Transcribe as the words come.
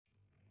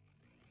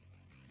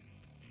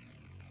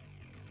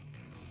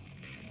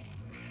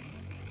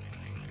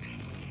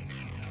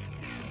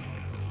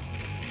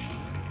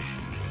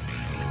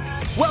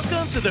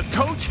Welcome to the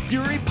Coach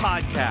Fury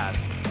Podcast.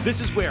 This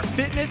is where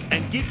fitness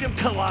and geekdom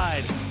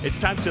collide. It's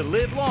time to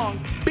live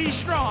long, be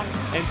strong,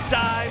 and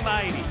die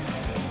mighty.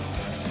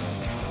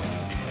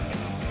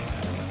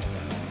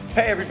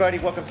 Hey everybody,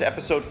 welcome to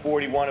episode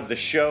 41 of the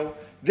show.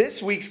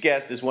 This week's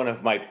guest is one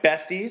of my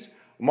besties,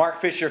 Mark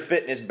Fisher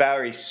Fitness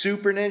Bowery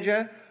Super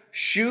Ninja,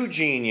 shoe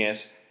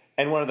genius,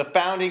 and one of the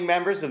founding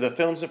members of the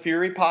Films of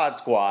Fury Pod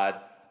Squad,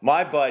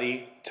 my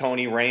buddy,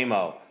 Tony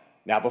Ramo.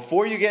 Now,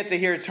 before you get to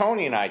hear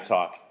Tony and I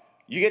talk,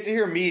 you get to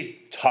hear me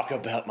talk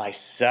about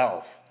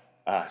myself.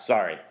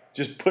 Sorry,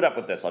 just put up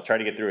with this. I'll try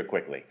to get through it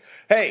quickly.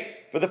 Hey,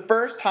 for the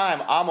first time,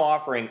 I'm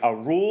offering a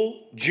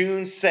Rule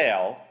June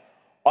sale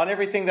on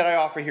everything that I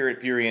offer here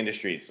at Fury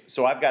Industries.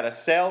 So I've got a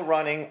sale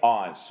running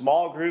on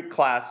small group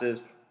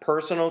classes,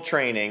 personal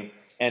training,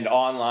 and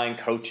online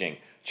coaching.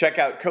 Check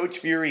out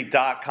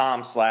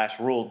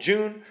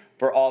CoachFury.com/RuleJune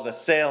for all the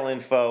sale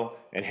info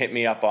and hit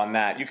me up on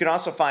that. You can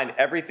also find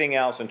everything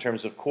else in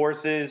terms of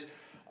courses,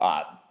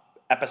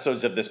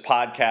 episodes of this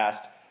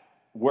podcast,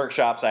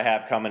 workshops I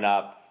have coming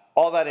up,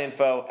 all that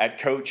info at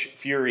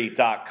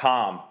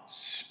CoachFury.com.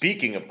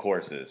 Speaking of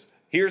courses,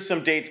 here's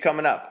some dates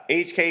coming up.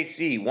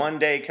 HKC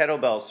one-day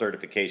kettlebell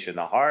certification.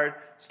 The hard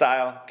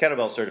style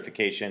kettlebell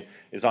certification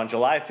is on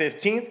July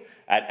 15th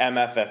at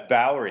MFF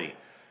Bowery.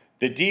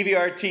 The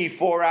DVRT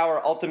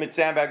 4-hour Ultimate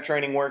Sandbag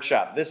Training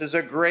Workshop. This is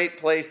a great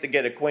place to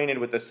get acquainted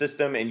with the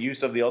system and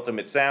use of the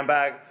Ultimate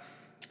Sandbag.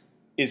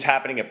 Is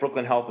happening at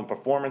Brooklyn Health and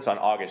Performance on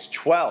August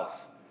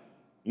 12th.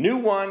 New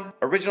one,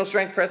 Original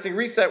Strength Pressing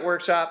Reset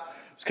Workshop,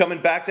 is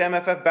coming back to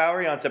MFF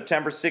Bowery on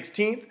September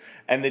 16th.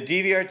 And the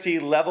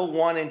DVRT Level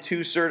 1 and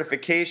 2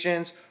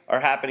 certifications are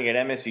happening at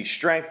MSC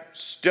Strength.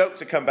 Stoked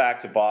to come back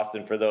to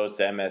Boston for those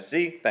to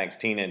MSC. Thanks,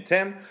 Tina and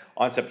Tim.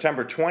 On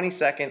September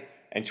 22nd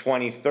and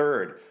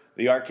 23rd.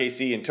 The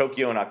RKC in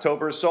Tokyo in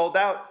October is sold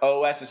out.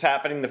 OS is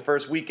happening the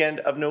first weekend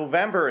of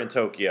November in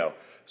Tokyo.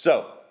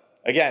 So,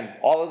 again,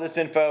 all of this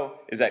info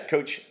is at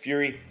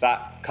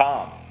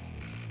CoachFury.com.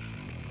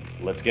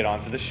 Let's get on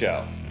to the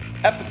show.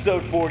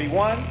 Episode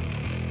 41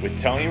 with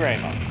Tony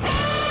Ramo.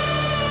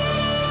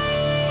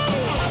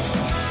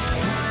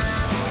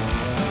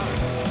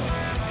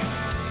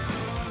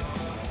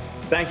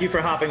 Thank you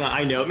for hopping on.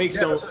 I know it makes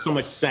so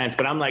much sense,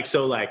 but I'm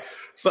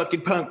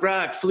fucking punk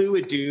rock,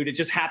 fluid, dude. It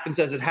just happens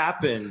as it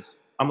happens.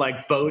 I'm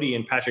like Bodie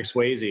and Patrick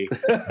Swayze.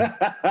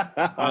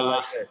 I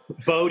like it.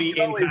 Bodie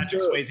and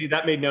Patrick Swayze.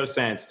 That made no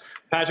sense.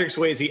 Patrick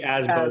Swayze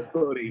as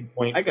Bodie.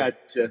 I got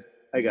you.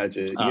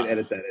 You can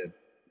edit that in.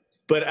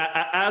 But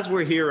as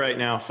we're here right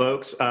now,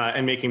 folks,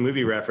 and making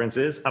movie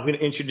references, I'm going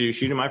to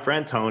introduce you to my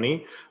friend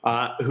Tony,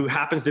 who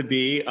happens to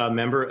be a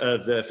member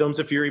of the Films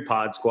of Fury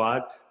Pod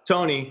Squad.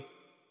 Tony,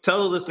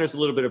 tell the listeners a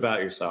little bit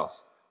about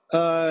yourself.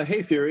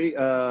 Hey, Fury.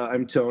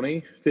 I'm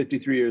Tony,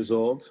 53 years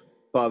old,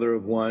 father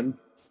of one,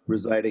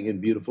 residing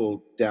in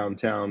beautiful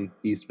downtown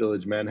East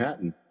Village,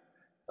 Manhattan.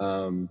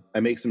 I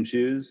make some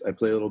shoes. I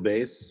play a little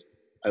bass.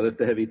 I lift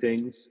the heavy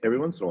things every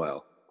once in a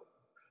while.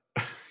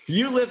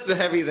 You lift the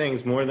heavy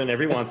things more than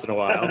every once in a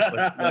while.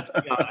 Let's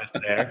be honest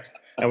there.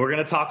 And we're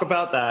going to talk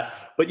about that.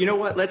 But you know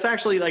what? Let's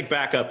actually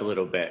back up a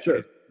little bit.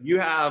 Sure. You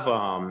have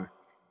a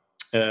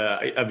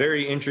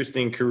very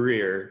interesting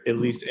career, at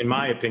least in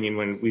my opinion,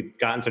 when we've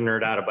gotten to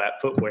nerd out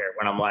about footwear,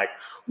 when I'm like,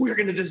 we're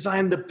going to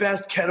design the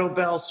best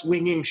kettlebell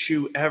swinging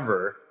shoe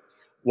ever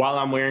while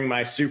I'm wearing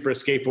my Supra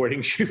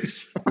skateboarding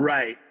shoes.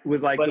 Right.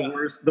 With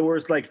the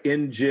worst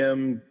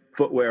in-gym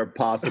footwear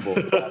possible.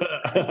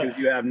 Because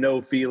you have no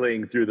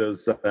feeling through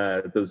those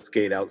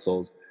skate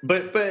outsoles.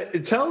 But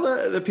tell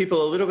the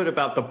people a little bit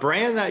about the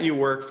brand that you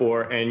work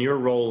for and your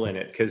role in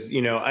it. Because,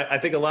 I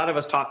think a lot of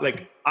us talk,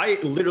 I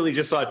literally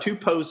just saw 2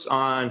 posts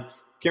on, I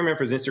can't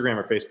remember if it's Instagram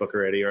or Facebook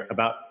already, or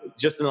about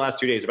just in the last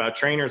 2 days about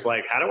trainers,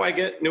 how do I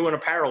get new an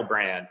apparel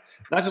brand?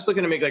 Not just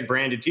looking to make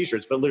branded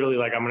t-shirts, but literally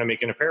I'm going to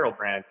make an apparel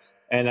brand.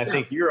 And I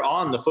think you're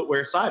on the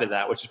footwear side of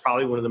that, which is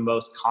probably one of the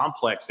most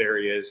complex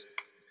areas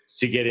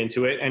to get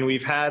into it. And we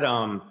had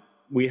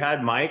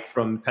Mike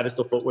from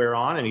Pedestal Footwear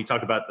on, and he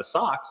talked about the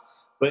socks.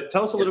 But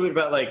tell us a little bit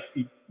about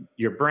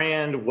your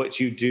brand, what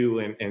you do,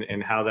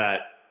 and how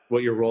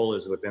what your role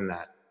is within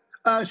that.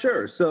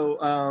 Sure. So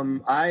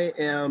I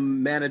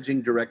am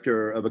managing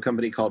director of a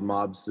company called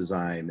Mobs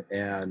Design,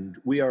 and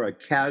we are a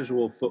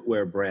casual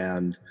footwear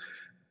brand.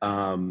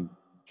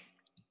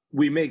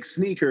 We make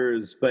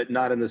sneakers, but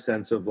not in the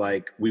sense of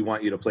we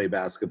want you to play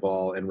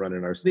basketball and run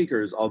in our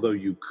sneakers, although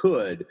you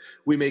could.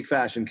 We make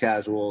fashion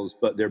casuals,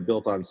 but they're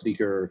built on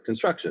sneaker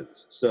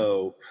constructions.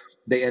 So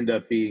they end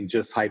up being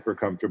just hyper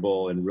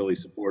comfortable and really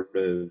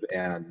supportive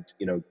and,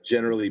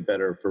 generally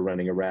better for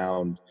running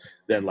around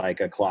than a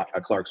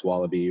Clark's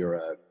Wallaby or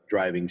a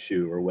driving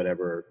shoe or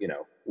whatever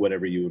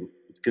you would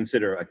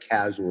consider a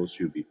casual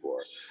shoe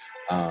before.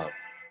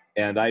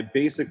 And I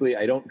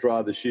don't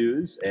draw the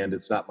shoes, and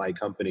it's not my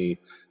company.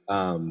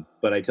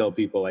 But I tell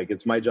people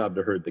it's my job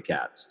to herd the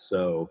cats.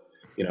 So,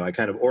 I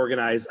kind of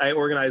organize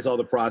all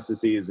the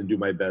processes and do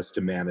my best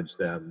to manage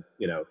them,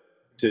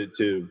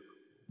 to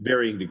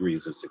varying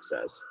degrees of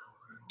success.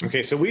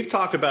 Okay, so we've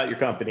talked about your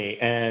company,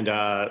 and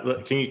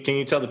can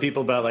you tell the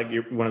people about like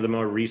one of the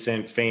more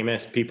recent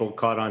famous people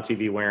caught on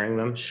TV wearing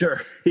them?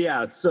 Sure.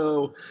 Yeah.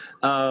 So,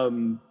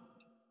 um,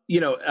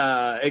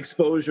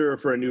 exposure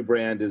for a new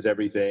brand is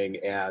everything,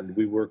 and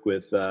we work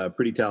with a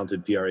pretty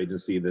talented PR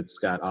agency that's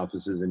got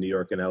offices in New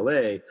York and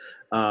LA.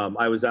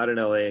 I was out in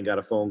LA and got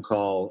a phone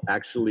call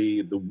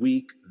actually the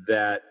week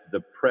that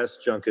the press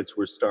junkets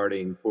were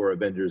starting for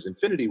Avengers: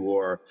 Infinity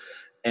War,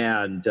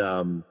 and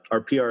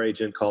our PR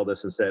agent called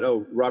us and said,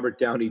 "Oh, Robert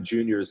Downey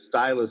Jr.'s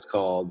stylist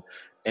called,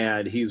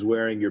 and he's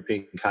wearing your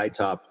pink high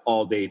top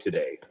all day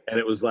today." And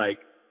it was like,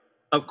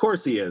 of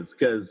course he is,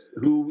 because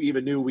who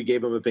even knew we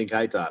gave him a pink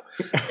high top?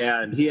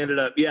 And he ended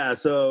up, yeah.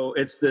 So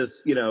it's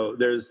this,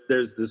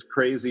 there's this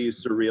crazy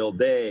surreal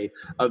day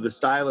of the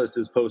stylist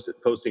is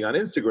posting on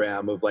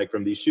Instagram of like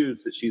from these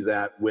shoots that she's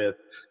at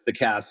with the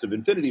cast of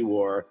Infinity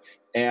War,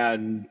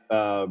 and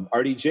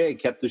RDJ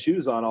kept the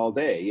shoes on all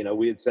day.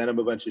 We had sent him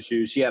a bunch of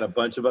shoes. She had a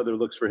bunch of other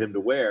looks for him to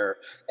wear,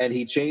 and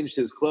he changed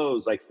his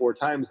clothes like 4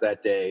 times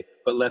that day,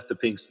 but left the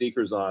pink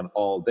sneakers on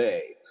all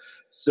day.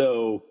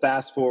 So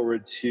fast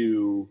forward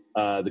to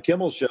the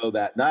Kimmel show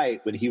that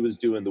night when he was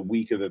doing the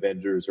week of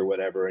Avengers or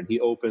whatever, and he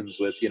opens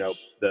with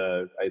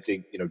I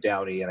think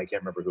Downey, and I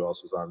can't remember who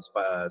else was on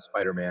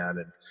Spider-Man,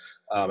 and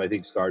I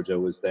think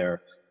ScarJo was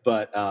there,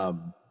 but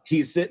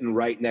he's sitting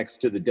right next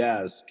to the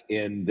desk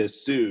in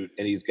this suit,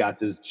 and he's got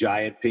this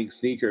giant pink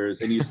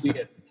sneakers, and you see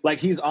it like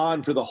he's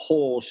on for the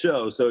whole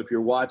show. So if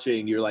you're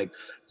watching, you're like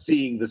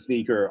seeing the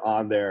sneaker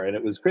on there, and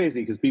it was crazy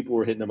because people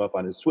were hitting him up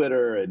on his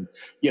Twitter, and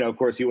of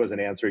course he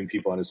wasn't answering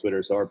people on his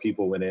Twitter, so our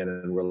people went in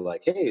and were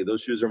like, "Hey,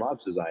 those shoes are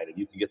Mob's Design, and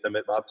you can get them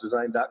at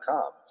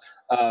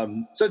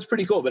mobsdesign.com." So it's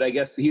pretty cool, but I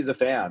guess he's a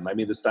fan. I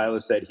mean, the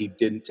stylist said he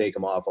didn't take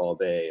them off all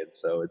day, and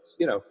so it's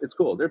it's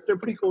cool. They're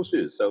pretty cool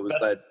shoes. So it was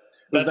glad.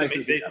 That's nice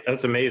amazing.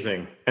 That's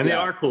amazing, and they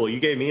are cool. You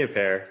gave me a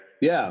pair.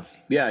 Yeah,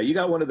 you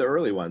got one of the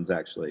early ones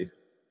actually.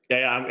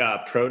 Yeah,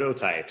 I'm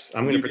prototypes.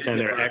 I'm going to pretend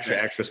they're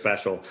extra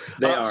special.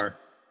 They are.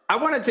 I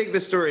want to take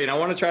this story and I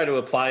want to try to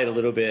apply it a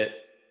little bit.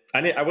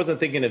 I wasn't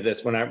thinking of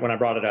this when I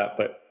brought it up,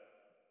 but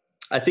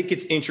I think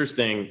it's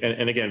interesting.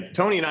 And again,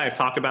 Tony and I have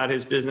talked about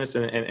his business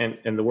and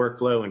the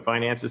workflow and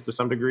finances to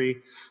some degree.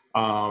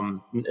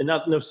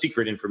 No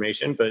secret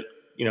information, but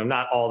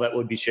not all that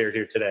would be shared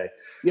here today.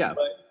 Yeah.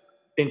 But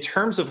in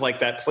terms of like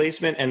that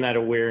placement and that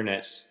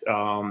awareness,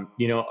 a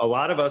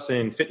lot of us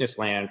in fitness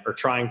land are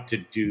trying to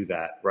do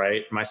that,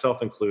 right?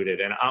 Myself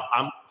included. And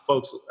I'm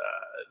folks,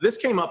 this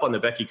came up on the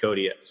Becky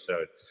Cody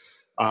episode.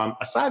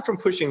 Aside from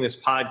pushing this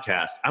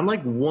podcast, I'm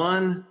like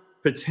one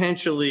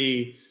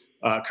potentially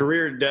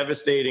career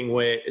devastating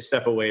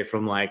step away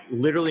from like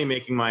literally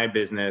making my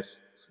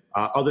business,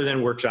 other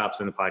than workshops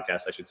and the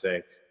podcast, I should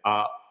say,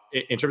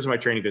 in terms of my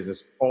training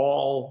business,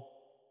 all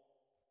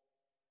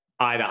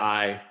eye to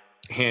eye,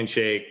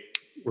 handshake,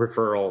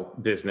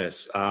 referral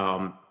business.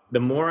 The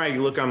more I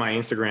look on my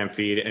Instagram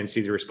feed and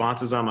see the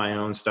responses on my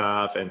own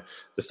stuff and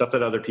the stuff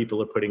that other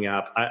people are putting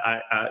up,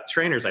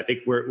 trainers, I think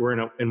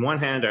we're in one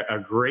hand a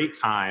great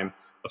time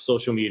of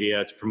social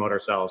media to promote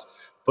ourselves,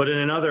 but in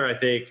another, I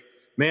think,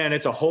 man,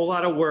 it's a whole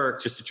lot of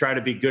work just to try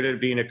to be good at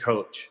being a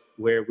coach,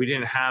 where we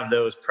didn't have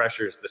those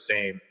pressures the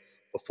same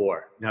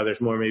before. Now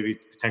there's more maybe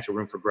potential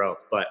room for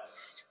growth, but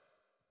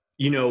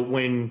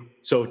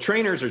so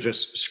trainers are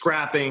just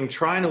scrapping,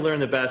 trying to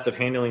learn the best of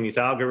handling these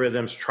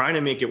algorithms, trying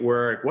to make it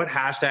work. What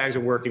hashtags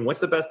are working?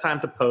 What's the best time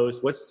to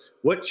post?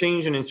 What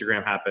change in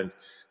Instagram happened?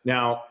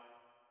 Now,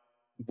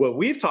 what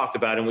we've talked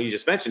about and what you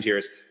just mentioned here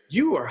is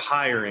you are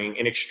hiring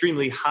an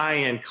extremely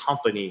high-end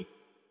company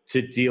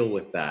to deal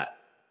with that,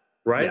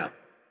 right? Yeah.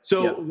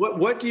 So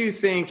what do you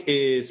think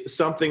is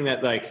something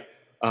that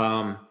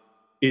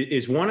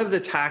is one of the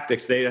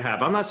tactics they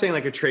have? I'm not saying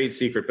like a trade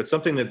secret, but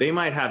something that they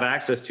might have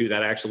access to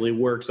that actually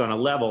works on a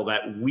level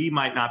that we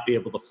might not be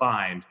able to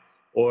find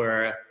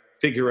or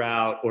figure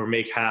out or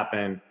make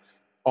happen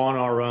on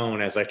our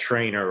own as a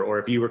trainer, or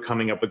if you were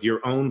coming up with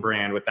your own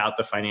brand without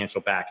the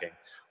financial backing.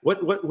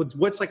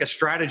 What's like a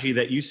strategy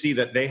that you see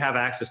that they have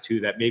access to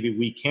that maybe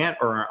we can't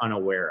or are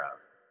unaware of?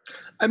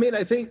 I mean,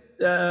 I think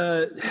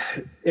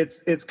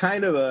it's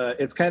kind of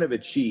a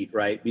cheat,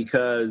 right?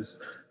 Because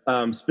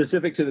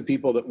specific to the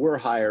people that we're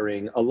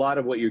hiring, a lot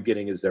of what you're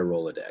getting is their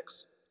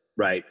Rolodex,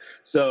 right?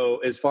 So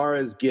as far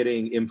as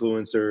getting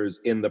influencers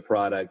in the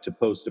product to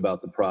post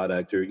about the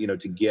product, or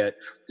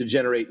to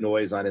generate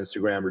noise on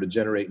Instagram or to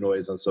generate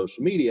noise on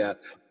social media,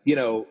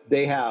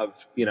 they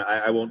have,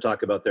 I won't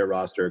talk about their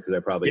roster because I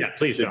probably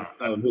please don't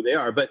know who they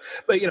are, but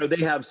they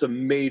have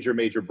some major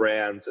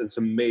brands and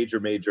some major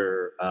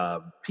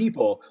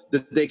people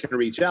that they can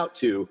reach out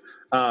to,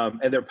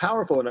 and they're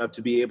powerful enough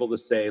to be able to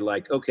say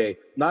like, okay,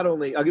 not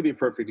only, I'll give you a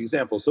perfect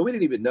example. So we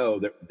didn't even know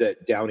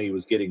that Downey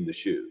was getting the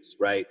shoes,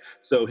 right?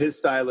 So his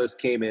stylist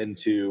came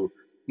into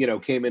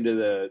came into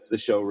the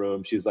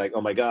showroom. She's like,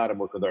 oh my God, I'm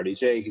working with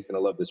RDJ. He's going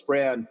to love this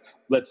brand.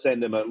 Let's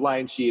send him a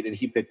line sheet. And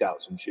he picked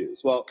out some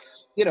shoes. Well,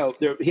 he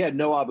had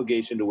no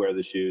obligation to wear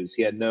the shoes.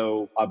 He had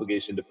no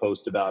obligation to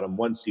post about them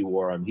once he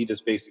wore them. He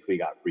just basically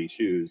got free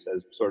shoes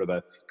as sort of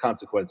a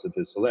consequence of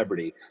his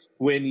celebrity.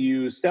 When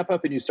you step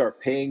up and you start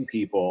paying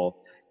people,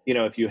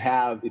 if you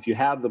have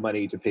the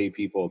money to pay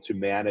people to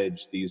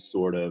manage these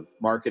sort of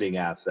marketing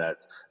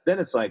assets, then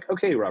it's like,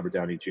 okay, Robert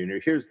Downey Jr.,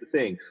 here's the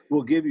thing.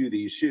 We'll give you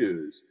these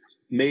shoes.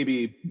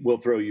 Maybe we'll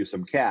throw you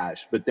some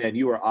cash, but then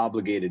you are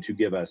obligated to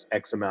give us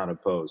X amount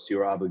of posts. You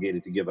are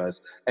obligated to give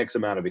us X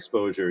amount of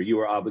exposure. You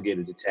are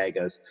obligated to tag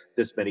us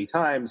this many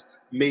times.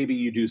 Maybe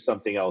you do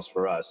something else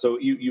for us. So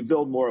you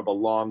build more of a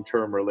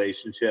long-term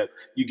relationship.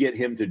 You get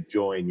him to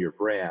join your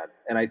brand.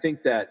 And I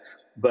think that,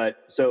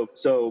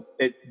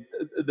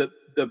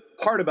 the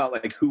part about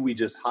like who we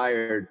just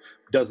hired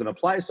doesn't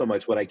apply so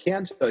much. What I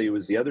can tell you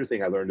is the other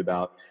thing I learned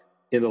about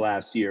in the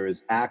last year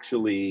is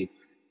actually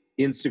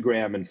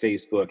Instagram and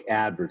Facebook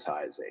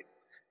advertising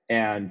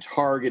and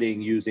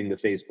targeting using the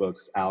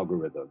Facebook's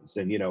algorithms,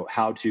 and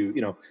how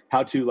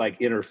to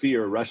like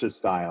interfere Russia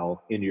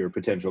style in your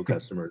potential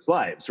customers'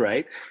 lives,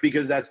 right?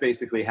 Because that's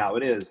basically how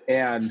it is.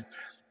 And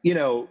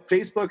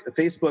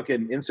Facebook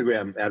and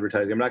Instagram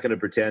advertising, I'm not going to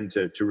pretend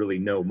to really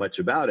know much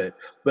about it,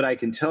 but I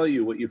can tell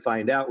you what you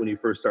find out when you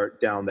first start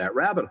down that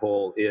rabbit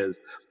hole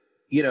is,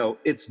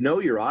 it's know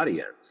your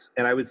audience.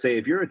 And I would say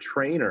if you're a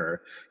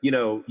trainer,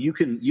 you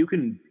can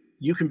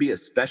be a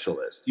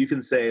specialist. You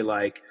can say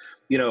like,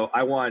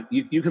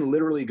 you can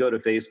literally go to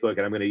Facebook,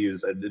 and I'm going to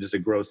use just a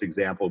gross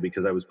example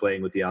because I was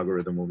playing with the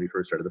algorithm when we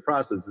first started the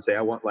process, to say,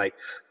 I want like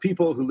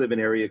people who live in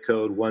area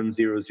code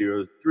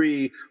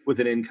 1003 with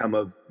an income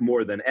of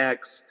more than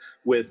X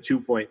with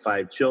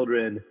 2.5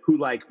 children who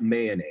like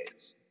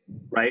mayonnaise,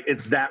 right?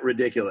 It's that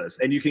ridiculous.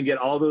 And you can get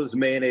all those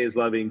mayonnaise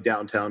loving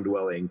downtown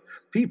dwelling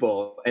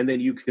people. And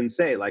then you can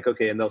say like,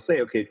 okay, and they'll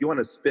say, okay, if you want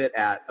to spit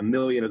at 1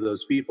 million of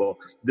those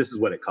people, this is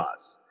what it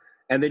costs.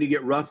 And then you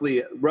get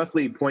roughly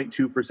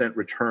 0.2%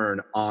 return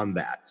on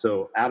that.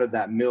 So out of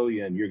that 1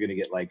 million, you're going to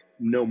get like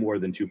no more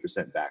than 2%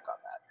 back on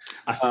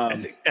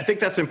that. I think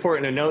that's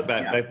important to note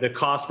that, like the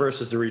cost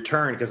versus the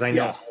return, because I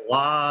know a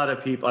lot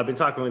of people. I've been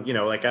talking with,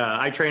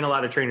 I train a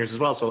lot of trainers as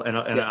well. So and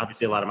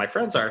obviously a lot of my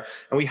friends are,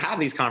 and we have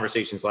these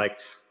conversations like,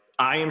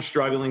 I am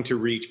struggling to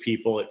reach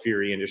people at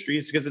Fury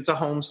Industries because it's a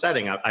home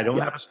setting. I don't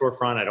have a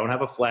storefront. I don't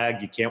have a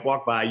flag. You can't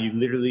walk by. You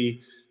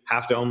literally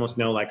have to almost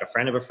know like a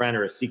friend of a friend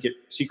or a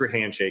secret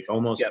handshake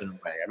almost in a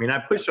way. I mean, I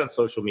pushed on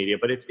social media,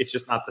 but it's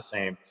just not the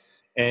same.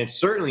 And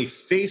certainly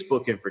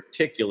Facebook in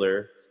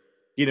particular,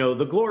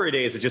 the glory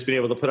days of just being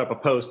able to put up a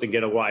post and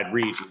get a wide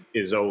reach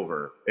is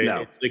over.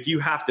 No. Like you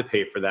have to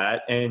pay for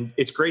that. And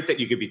it's great that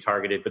you could be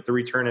targeted, but the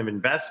return of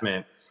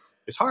investment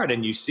is hard.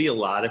 And you see a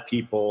lot of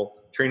people,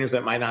 trainers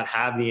that might not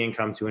have the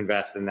income to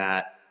invest in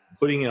that,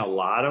 putting in a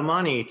lot of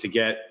money to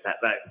get that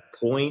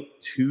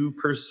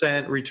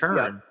 0.2%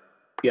 return.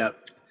 Yeah.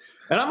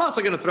 And I'm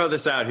also going to throw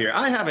this out here.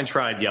 I haven't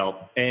tried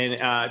Yelp.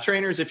 And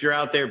trainers, if you're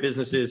out there,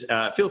 businesses,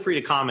 feel free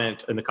to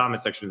comment in the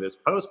comment section of this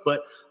post.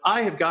 But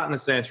I have gotten the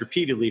sense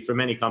repeatedly from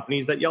many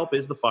companies that Yelp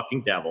is the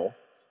fucking devil.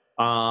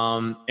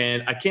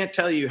 And I can't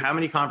tell you how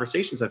many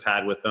conversations I've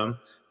had with them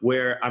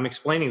where I'm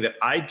explaining that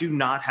I do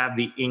not have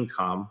the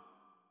income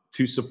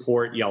to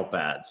support Yelp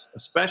ads,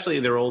 especially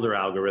their older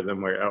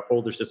algorithm,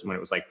 older system when it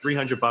was like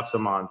 $300 a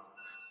month.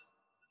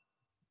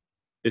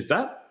 Is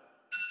that?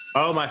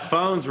 Oh, my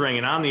phone's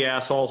ringing. I'm the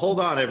asshole. Hold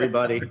on,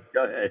 everybody.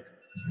 Go ahead.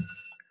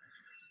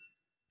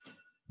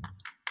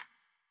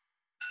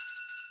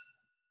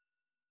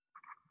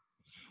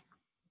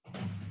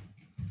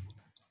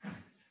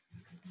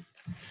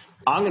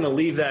 I'm going to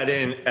leave that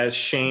in as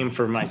shame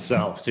for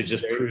myself to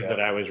just prove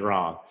that I was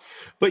wrong.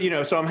 But,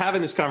 so I'm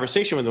having this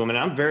conversation with them, and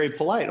I'm very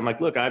polite. I'm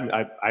like, look,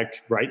 I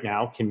right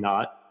now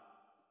cannot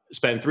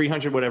spend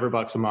 300 whatever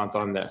bucks a month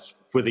on this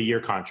for the year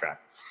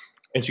contract.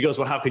 And she goes,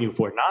 well, how can you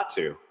afford not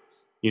to?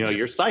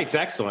 Your site's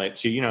excellent.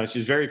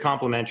 She's very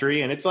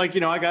complimentary. And it's like,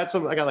 I got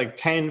like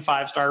 10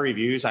 5-star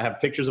reviews. I have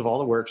pictures of all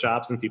the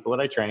workshops and people that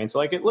I train. So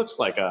like, it looks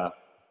like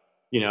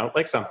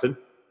like something.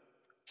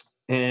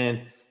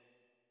 And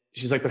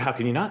she's like, but how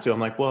can you not do? I'm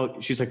like,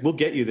 well, she's like, we'll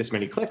get you this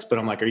many clicks. But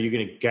I'm like, are you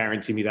going to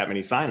guarantee me that many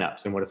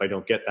signups? And what if I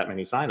don't get that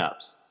many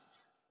signups?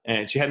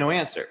 And she had no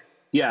answer.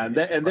 Yeah,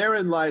 and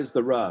therein lies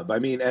the rub. I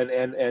mean, and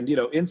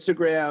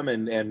Instagram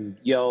and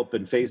Yelp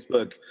and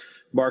Facebook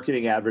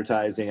marketing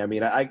advertising. I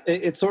mean,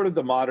 it's sort of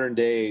the modern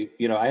day.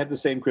 I have the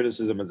same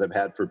criticism as I've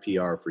had for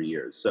PR for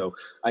years. So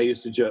I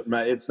used to joke.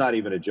 It's not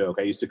even a joke.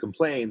 I used to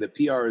complain that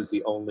PR is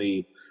the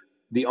only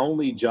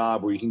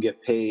job where you can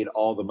get paid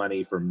all the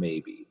money for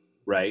maybe.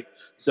 Right.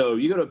 So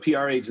you go to a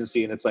PR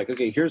agency and it's like,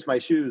 okay, here's my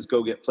shoes,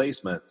 go get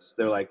placements.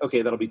 They're like,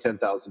 okay, that'll be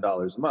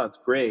 $10,000 a month.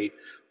 Great.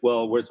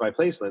 Well, where's my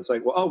placement? It's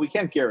like, well, oh, we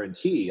can't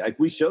guarantee. Like,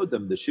 we showed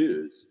them the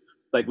shoes.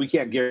 Like, we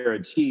can't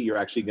guarantee you're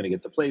actually going to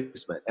get the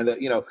placement. And that,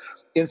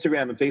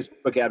 Instagram and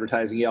Facebook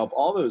advertising, Yelp,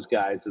 all those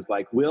guys is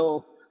like, we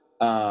will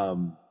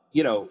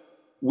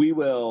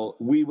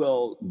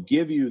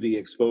give you the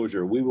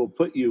exposure. We will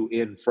put you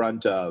in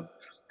front of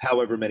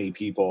however many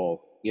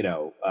people,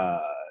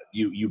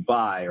 you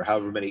buy, or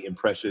however many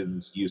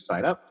impressions you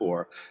sign up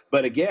for.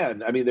 But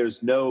again, I mean,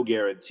 there's no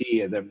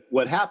guarantee. And then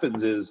what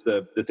happens is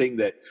the thing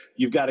that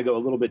you've got to go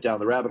a little bit down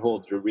the rabbit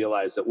hole to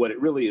realize that what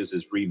it really is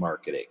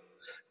remarketing.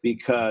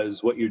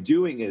 Because what you're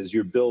doing is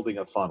you're building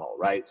a funnel,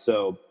 right?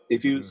 So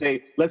if you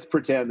say, let's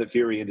pretend that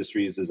Fury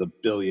Industries is $1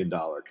 billion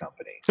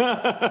company.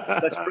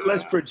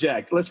 let's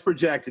project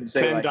and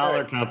say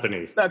 $10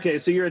 company. Okay,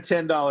 so you're a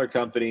 $10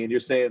 company, and you're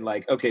saying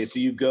like, okay, so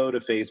you go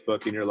to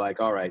Facebook and you're like,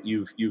 all right,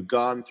 you've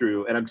gone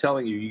through, and I'm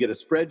telling you, you get a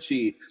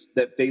spreadsheet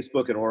that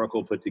Facebook and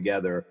Oracle put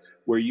together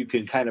where you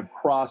can kind of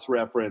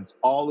cross-reference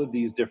all of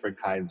these different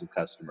kinds of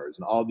customers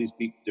and all these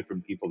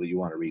different people that you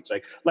want to reach.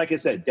 Like I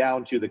said,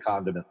 down to the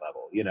condiment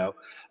level,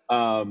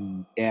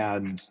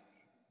 and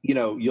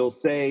you'll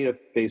say to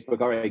Facebook,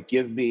 all right,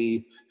 give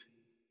me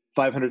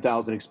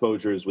 500,000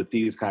 exposures with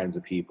these kinds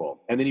of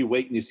people. And then you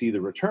wait and you see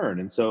the return.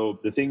 And so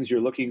the things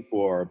you're looking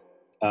for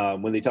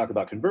when they talk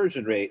about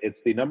conversion rate,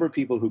 it's the number of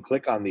people who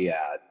click on the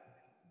ad,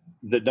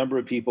 the number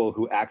of people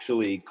who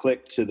actually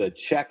click to the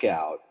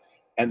checkout,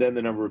 and then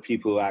the number of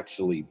people who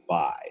actually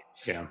buy.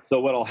 Yeah. So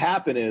what'll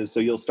happen is, so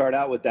you'll start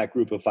out with that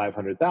group of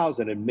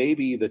 500,000, and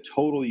maybe the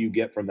total you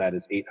get from that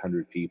is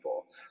 800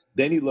 people.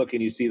 Then you look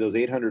and you see those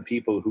 800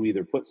 people who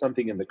either put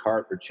something in the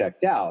cart or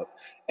checked out,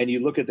 and you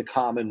look at the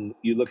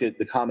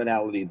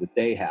commonality that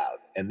they have,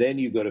 and then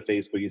you go to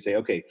Facebook and you say,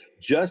 okay,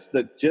 just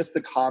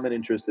the common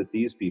interest that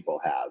these people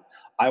have,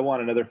 I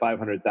want another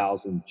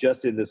 500,000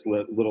 just in this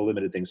little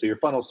limited thing. So your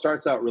funnel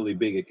starts out really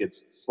big, it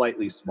gets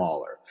slightly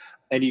smaller,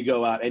 and you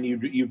go out and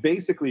you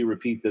basically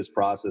repeat this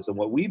process. And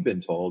what we've been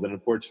told, and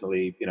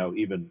unfortunately,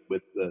 even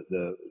with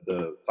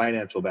the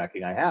financial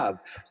backing I have,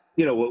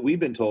 what we've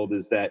been told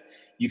is that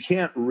you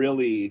can't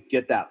really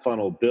get that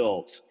funnel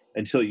built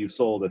until you've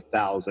sold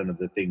 1,000 of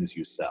the things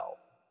you sell.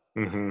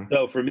 Mm-hmm.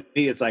 So for me,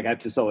 it's like I have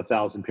to sell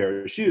 1,000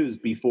 pairs of shoes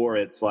before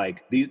it's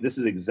like this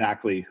is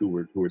exactly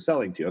who we're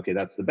selling to. Okay,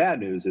 that's the bad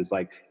news. Is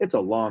like it's a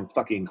long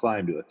fucking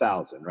climb to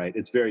 1,000, right?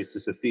 It's very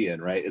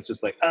Sisyphean, right? It's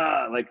just like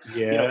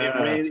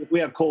if we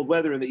have cold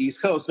weather in the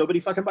East Coast, nobody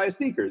fucking buys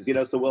sneakers,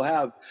 So we'll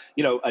have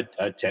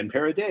a 10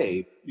 pair a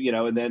day,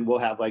 and then we'll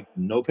have like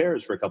no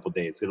pairs for a couple of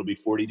days. It'll be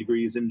 40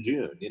 degrees in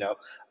June,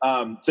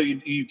 So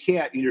you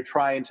can't. You're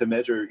trying to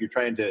measure. You're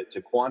trying to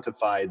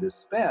quantify this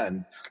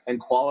spend and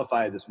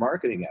qualify this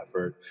marketing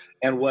effort.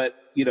 And what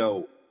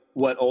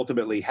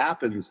ultimately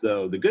happens,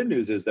 though, the good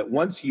news is that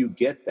once you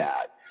get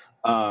that,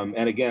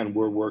 and again,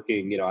 we're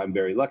working, I'm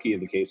very lucky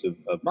in the case of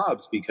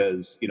Mobs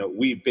because,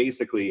 we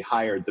basically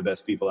hired the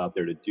best people out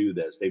there to do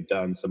this. They've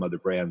done some other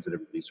brands that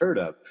everybody's heard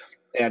of.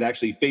 And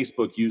actually,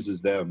 Facebook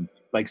uses them.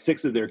 Like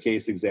 6 of their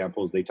case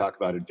examples they talk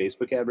about in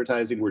Facebook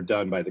advertising were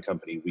done by the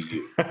company we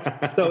use.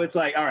 So it's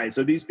like, all right,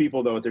 so these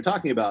people know what they're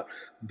talking about.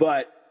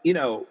 But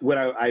when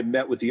I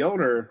met with the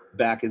owner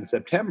back in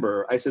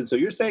September, I said, so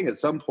you're saying at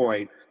some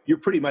point, you're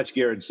pretty much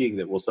guaranteeing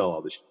that we'll sell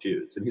all the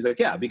shoes. And he's like,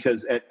 yeah,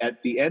 because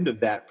at the end of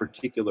that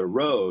particular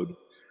road,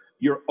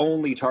 you're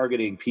only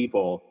targeting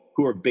people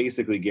who are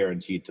basically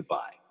guaranteed to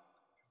buy.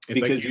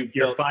 It's because like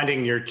you're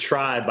finding your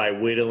tribe by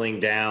whittling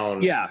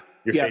down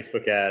your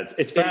Facebook ads.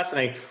 It's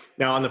fascinating.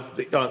 Now on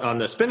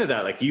the spin of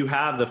that, like you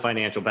have the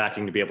financial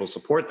backing to be able to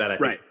support that. I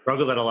think the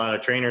struggle that a lot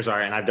of trainers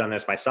are, and I've done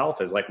this myself,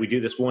 is like we do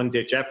this one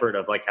ditch effort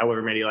of like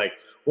however many, like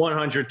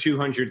 $100,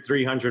 $200,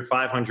 $300,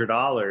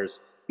 $500,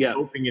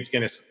 hoping it's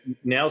going to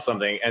nail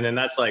something. And then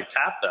that's like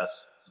tapped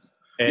us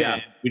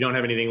and we don't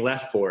have anything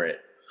left for it.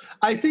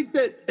 I think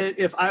that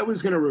if I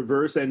was going to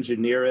reverse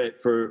engineer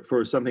it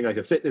for something like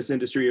a fitness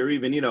industry, or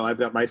even, I've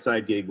got my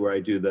side gig where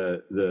I do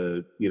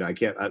the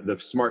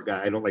smart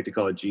guy. I don't like to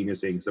call it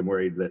geniusing because I'm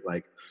worried that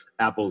like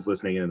Apple's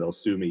listening and they'll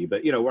sue me.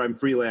 But, where I'm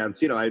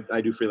freelance,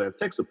 I do freelance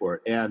tech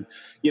support. And,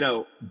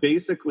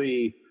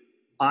 basically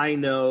I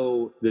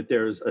know that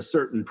there's a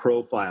certain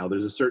profile,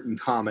 there's a certain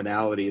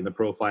commonality in the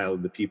profile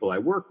of the people I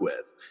work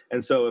with.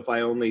 And so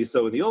in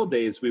the old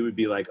days, we would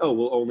be like, oh,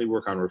 we'll only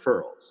work on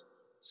referrals.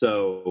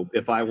 So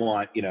if I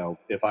want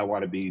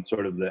to be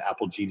sort of the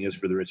Apple genius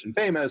for the rich and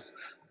famous,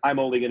 I'm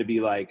only going to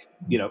be like,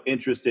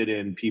 interested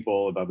in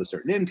people above a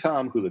certain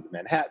income who live in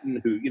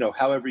Manhattan, who,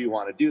 however you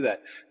want to do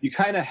that. You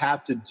kind of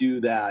have to do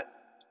that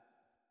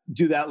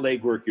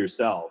legwork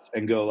yourself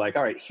and go like,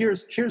 all right,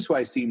 here's who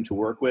I seem to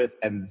work with.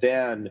 And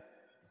then,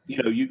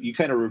 you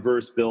kind of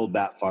reverse build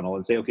that funnel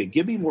and say, okay,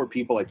 give me more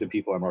people like the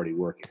people I'm already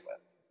working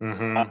with.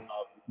 Mm-hmm.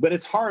 But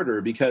it's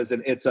harder because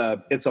it's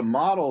a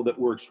model that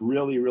works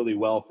really, really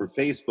well for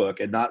Facebook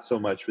and not so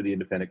much for the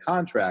independent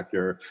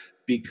contractor,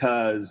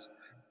 because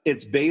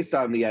it's based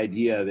on the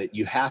idea that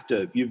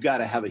you've got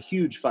to have a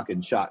huge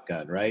fucking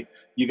shotgun, right?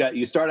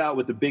 You start out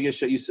with the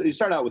biggest, you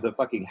start out with a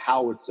fucking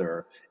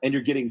howitzer and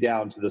you're getting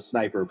down to the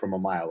sniper from a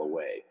mile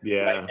away.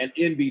 Yeah. Right? And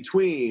in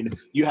between,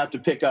 you have to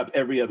pick up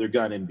every other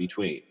gun in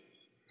between.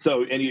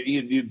 So, and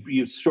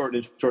you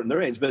shorten the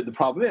range, but the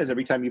problem is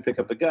every time you pick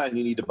up a gun,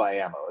 you need to buy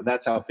ammo, and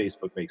that's how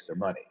Facebook makes their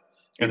money.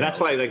 And that's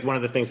why, like, one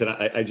of the things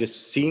that I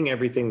just seeing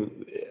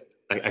everything,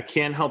 I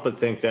can't help but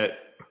think that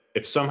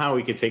if somehow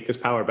we could take this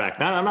power back,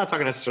 now I'm not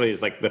talking necessarily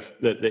as like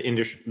the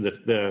industry,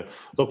 the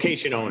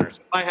location owners.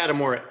 If I had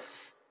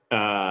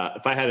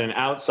if I had an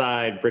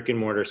outside brick and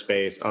mortar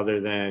space other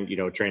than, you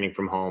know, training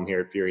from home here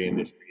at Fury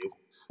Industries,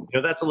 you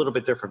know, that's a little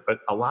bit different. But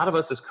a lot of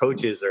us as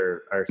coaches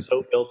are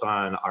so built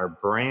on our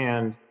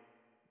brand,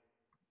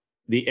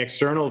 the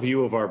external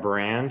view of our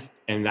brand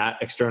and that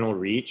external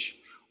reach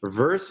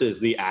versus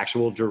the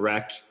actual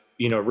direct,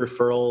 you know,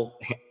 referral,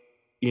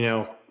 you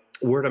know,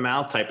 word of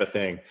mouth type of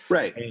thing.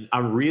 Right. And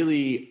I'm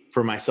really,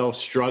 for myself,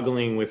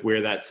 struggling with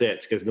where that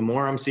sits, because the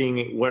more I'm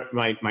seeing what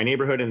my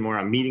neighborhood and the more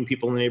I'm meeting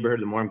people in the neighborhood,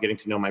 the more I'm getting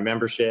to know my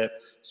membership,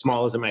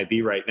 small as it might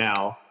be right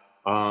now.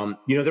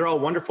 You know, they're all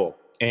wonderful.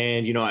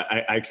 And, you know,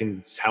 I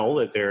can tell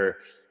that they're,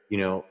 you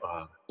know,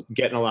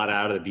 getting a lot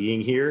out of being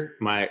here.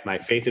 My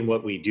faith in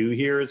what we do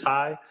here is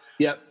high.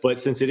 Yep. But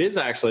since it is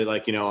actually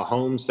like, you know, a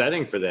home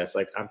setting for this,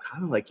 like, I'm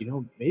kind of like, you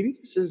know, maybe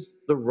this is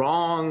the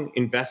wrong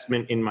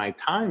investment in my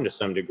time to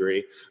some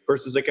degree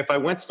versus like if I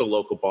went to the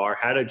local bar,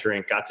 had a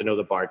drink, got to know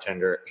the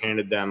bartender,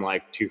 handed them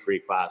like 2 free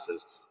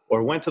classes,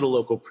 or went to the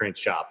local print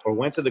shop or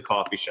went to the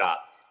coffee shop.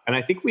 And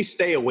I think we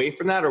stay away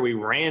from that, or we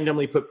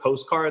randomly put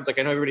postcards. Like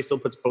I know everybody still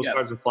puts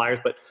postcards and flyers,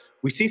 but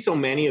we see so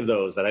many of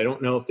those that I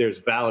don't know if there's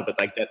valid, but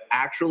like that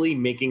actually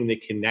making the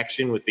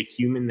connection with the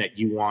human that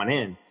you want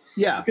in.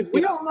 Yeah. Because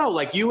we all know,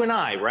 like you and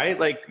I, right?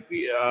 Like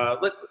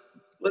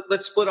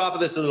let's split off of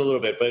this a little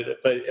bit,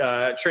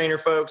 but trainer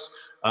folks,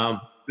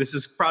 this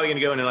is probably going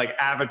to go into like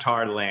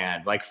avatar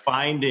land, like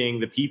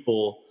finding the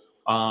people,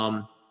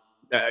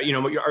 you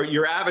know,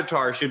 your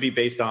avatar should be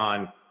based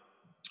on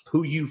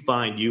who you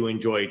find you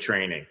enjoy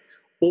training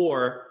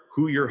or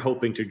who you're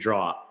hoping to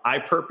draw. I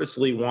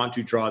purposely want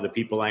to draw the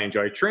people I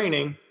enjoy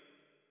training.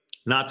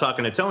 Not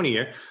talking to Tony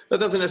here. That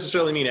doesn't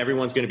necessarily mean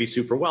everyone's going to be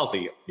super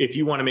wealthy. If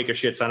you want to make a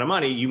shit ton of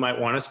money, you might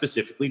want to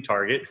specifically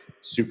target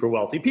super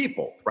wealthy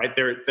people, right?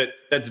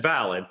 That's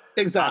valid.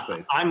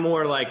 Exactly. I'm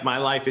more like my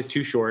life is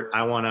too short.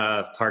 I want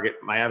to target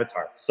my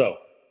avatar. So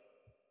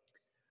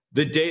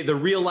the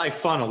real life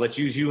funnel, let's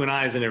use you and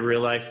I as in a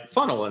real life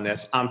funnel in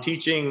this. I'm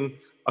teaching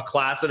a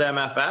class at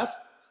MFF.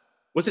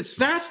 Was it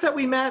Snatch that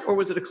we met or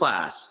was it a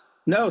class?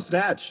 No,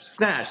 Snatched.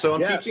 Snatch. So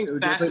I'm teaching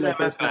Snatch at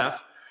MFF.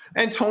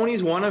 And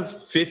Tony's one of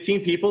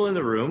 15 people in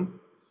the room,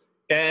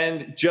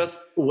 and just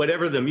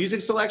whatever the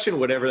music selection,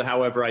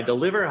 however I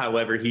deliver,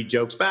 however he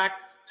jokes back,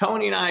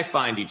 Tony and I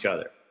find each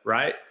other,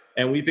 right?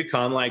 And we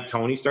become like,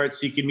 Tony starts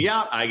seeking me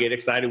out. I get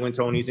excited when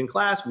Tony's in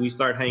class. We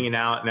start hanging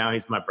out. Now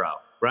he's my bro,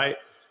 right?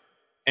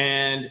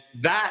 And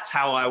that's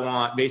how I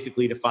want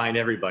basically to find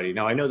everybody.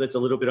 Now I know that's a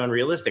little bit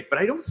unrealistic, but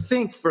I don't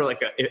think for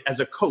like as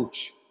a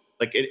coach,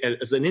 like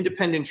as an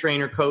independent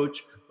trainer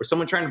coach or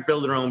someone trying to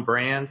build their own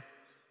brand,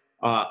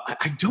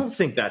 I don't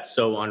think that's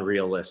so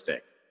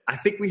unrealistic. I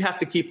think we have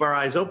to keep our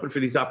eyes open for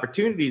these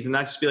opportunities and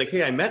not just be like,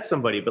 hey, I met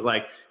somebody, but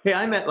like, hey,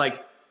 I met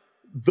like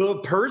the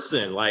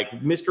person, like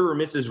Mr. or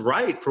Mrs.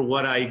 Right for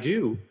what I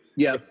do.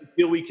 Yeah. I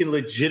feel we can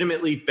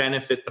legitimately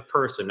benefit the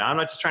person. Now, I'm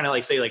not just trying to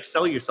like say like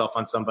sell yourself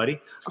on somebody.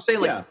 I'm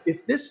saying like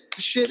if this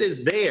shit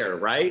is there,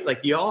 right? Like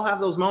you all have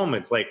those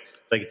moments, like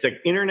it's like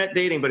internet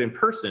dating, but in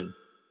person,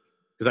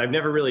 because I've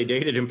never really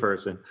dated in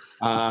person.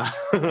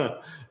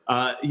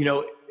 You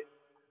know,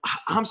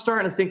 I'm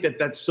starting to think that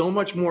that's so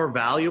much more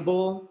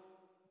valuable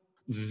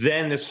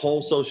than this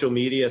whole social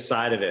media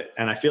side of it.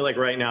 And I feel like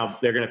right now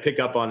they're going to pick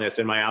up on this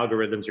and my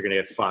algorithms are going to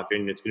get fucked.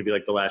 And it's going to be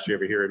like the last you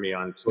ever hear of me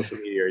on social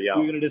media or Yelp.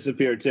 You're going to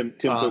disappear. Tim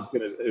Cook's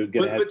going to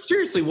get ahead. But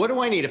seriously, what do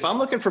I need? If I'm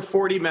looking for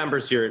 40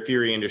 members here at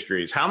Fury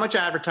Industries, how much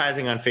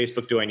advertising on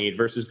Facebook do I need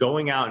versus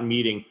going out and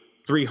meeting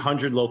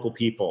 300 local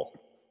people,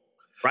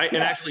 right?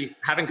 And actually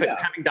having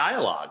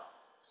dialogue.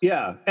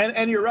 Yeah,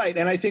 and you're right.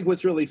 And I think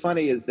what's really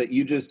funny is that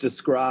you just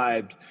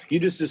described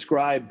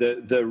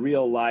the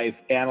real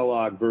life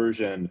analog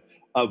version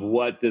of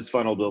what this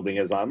funnel building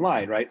is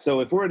online, right? So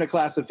if we're in a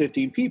class of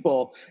 15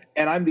 people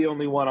and I'm the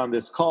only one on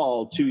this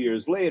call 2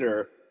 years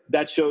later,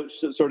 that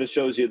sort of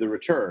shows you the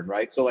return,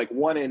 right? So like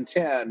 1 in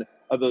 10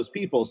 of those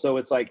people. So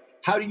it's like,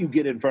 how do you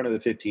get in front of the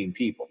 15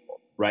 people,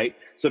 right?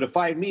 So to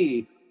find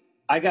me,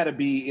 I got to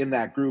be in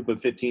that group of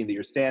 15 that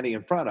you're standing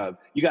in front of.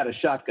 You got to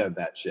shotgun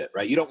that shit,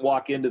 right? You don't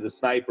walk into the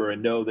sniper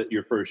and know that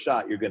your first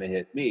shot, you're going to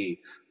hit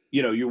me.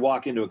 You know, you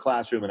walk into a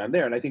classroom and I'm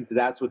there. And I think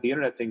that's what the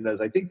internet thing does.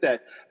 I think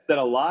that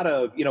a lot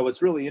of, you know,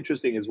 what's really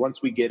interesting is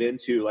once we get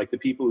into like the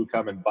people who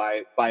come and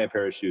buy a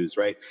pair of shoes,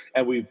 right?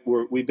 And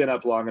we've been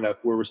up long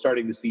enough where we're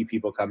starting to see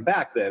people come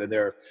back then, and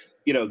we're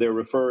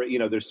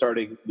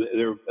starting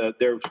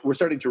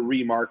to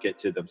remarket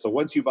to them. So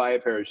once you buy a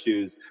pair of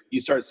shoes,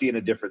 you start seeing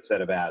a different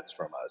set of ads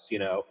from us, you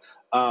know,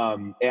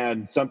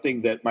 and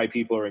something that my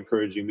people are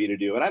encouraging me to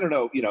do. And I don't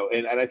know, you know,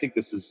 and I think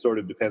this is sort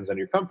of depends on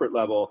your comfort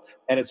level,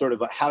 and it's sort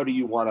of how do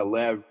you want to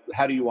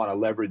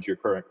leverage your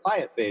current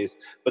client base.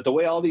 But the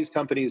way all these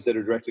companies that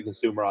are direct to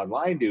consumer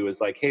online do is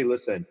like, hey,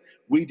 listen,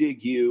 we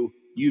dig you,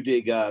 you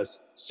dig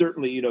us.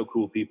 Certainly, you know,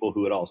 cool people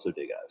who would also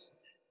dig us.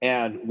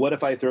 And what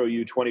if I throw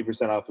you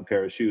 20% off a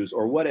pair of shoes?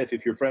 Or what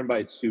if your friend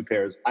buys 2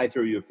 pairs, I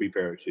throw you a free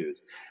pair of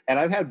shoes? And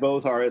I've had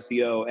both our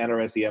SEO and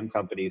our SEM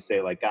companies say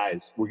like,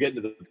 guys, we're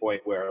getting to the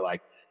point where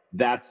like,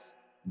 that's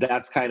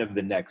kind of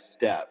the next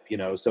step, you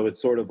know? So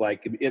it's sort of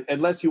like,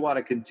 unless you want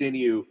to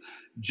continue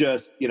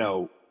just, you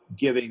know,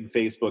 giving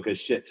Facebook a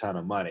shit ton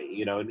of money,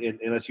 you know,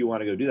 unless you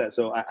want to go do that.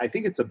 So I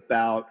think it's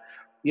about,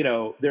 you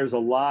know, there's a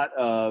lot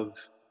of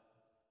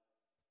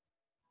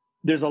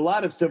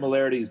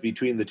similarities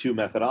between the two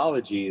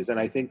methodologies. And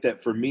I think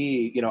that for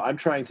me, you know, I'm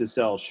trying to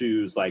sell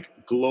shoes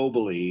like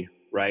globally,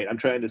 right? I'm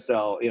trying to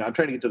sell, you know, I'm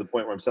trying to get to the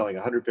point where I'm selling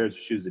 100 pairs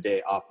of shoes a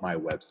day off my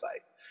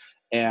website.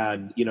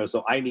 And, you know,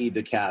 so I need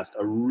to cast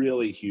a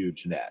really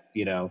huge net,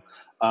 you know,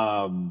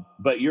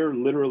 but you're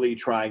literally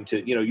trying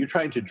to, you know, you're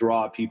trying to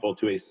draw people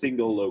to a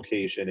single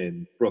location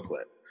in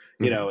Brooklyn,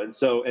 you know, and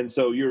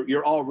so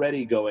you're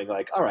already going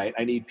like, all right,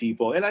 I need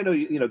people. And I know,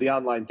 you know, the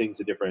online thing's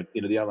a different,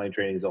 you know, the online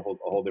training is a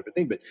whole different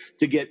thing, but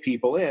to get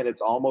people in, it's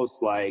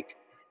almost like,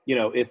 you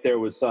know, if there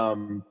was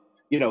some,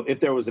 you know, if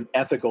there was an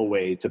ethical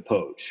way to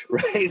poach,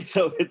 right?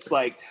 So it's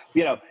like,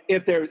 you know,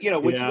 if there, you know,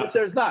 which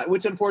there's not,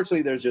 which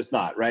unfortunately there's just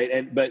not, right?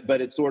 And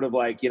but it's sort of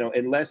like, you know,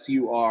 unless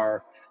you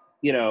are,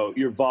 you know,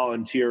 you're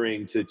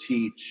volunteering to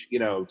teach, you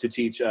know, to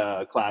teach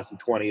a class of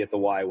 20 at the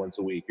Y once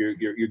a week,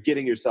 you're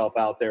getting yourself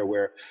out there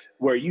where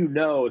you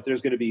know if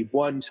there's going to be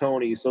one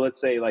Tony. So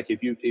let's say like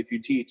if you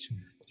teach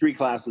 3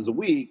 classes a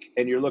week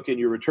and you're looking,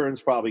 your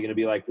return's probably going to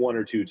be like 1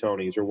 or 2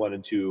 Tonys or 1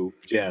 and 2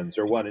 Jens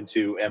or 1 and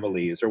 2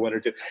 Emilys or 1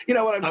 or 2. You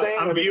know what I'm saying?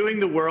 I'm viewing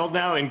the world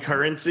now in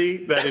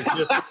currency that is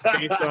just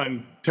based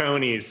on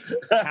Tonys.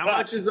 How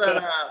much is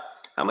that?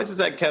 How much is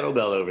that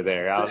kettlebell over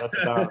there? Oh,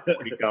 that's about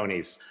 40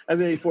 Tonys. I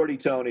think 40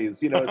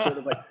 Tonys. You know, it's sort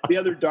of like the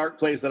other dark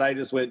place that I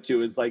just went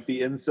to is like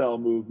the incel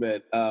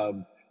movement.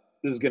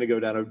 This is going to go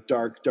down a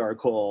dark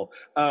hole.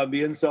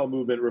 The incel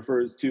movement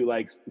refers to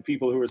like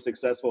people who are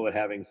successful at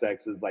having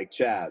sex as like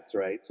Chads,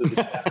 right? So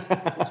the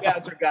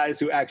Chads are guys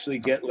who actually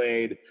get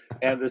laid,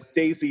 and the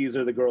Stacys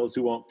are the girls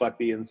who won't fuck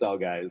the incel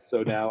guys.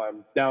 So now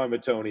I'm a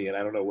Tony, and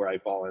I don't know where I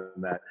fall in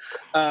that.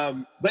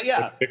 But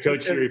yeah, the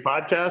Coach Fury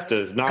podcast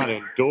does not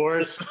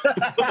endorse.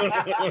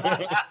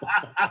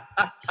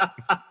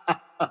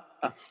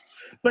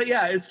 But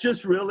yeah, it's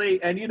just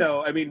really, and you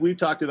know, I mean, we've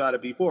talked about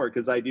it before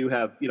because I do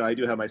have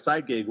my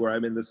side gig where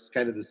I'm in this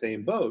kind of the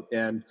same boat.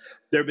 And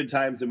there have been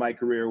times in my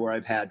career where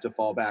I've had to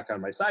fall back on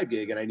my side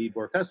gig and I need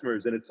more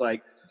customers. And it's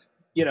like,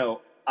 you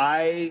know,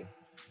 I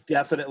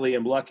definitely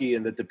am lucky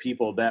in that the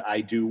people that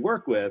I do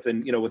work with,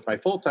 and, you know, with my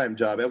full-time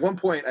job, at one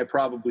point I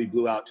probably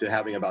blew out to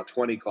having about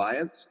 20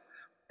 clients.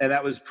 And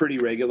that was pretty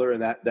regular.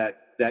 And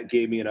that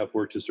gave me enough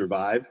work to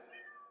survive.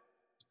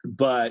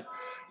 But,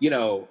 you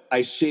know,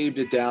 I shaved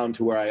it down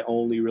to where I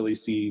only really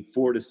see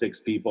 4 to 6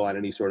 people on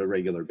any sort of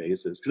regular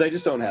basis because I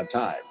just don't have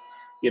time,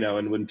 you know.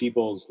 And when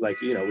people's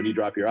like, you know, when you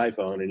drop your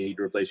iPhone and you need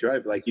to replace your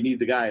iPhone, like you need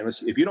the guy.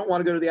 Unless if you don't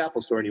want to go to the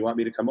Apple store and you want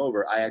me to come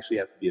over, I actually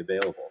have to be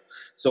available.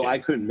 So I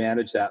couldn't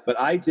manage that. But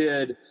I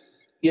did,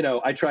 you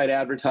know, I tried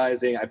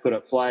advertising, I put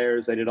up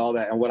flyers, I did all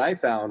that. And what I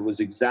found was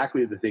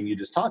exactly the thing you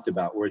just talked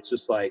about, where it's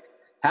just like,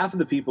 half of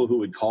the people who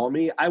would call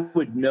me, I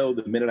would know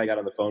the minute I got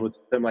on the phone with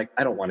them, like,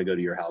 I don't want to go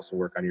to your house and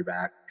work on your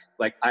back.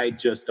 Like, I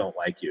just don't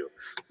like you,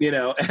 you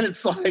know? And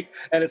it's like,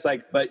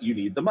 but you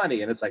need the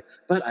money. And it's like,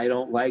 but I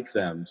don't like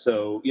them.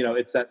 So, you know,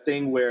 it's that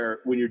thing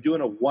where when you're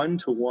doing a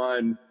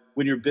one-to-one,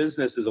 when your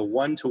business is a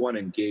one-to-one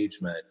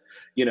engagement,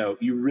 you know,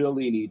 you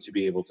really need to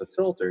be able to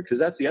filter. Because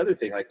that's the other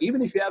thing. Like, even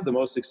if you have the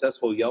most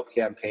successful Yelp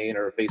campaign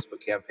or a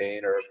Facebook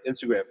campaign or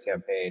Instagram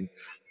campaign,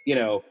 you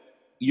know,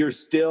 you're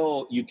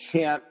still, you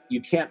can't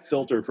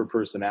filter for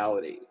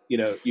personality. You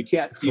know, you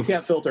can't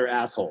filter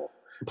asshole.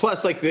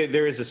 Plus, like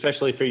there is,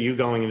 especially for you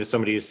going into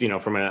somebody's, you know,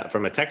 from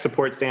a tech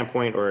support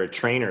standpoint or a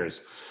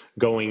trainer's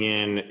going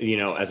in, you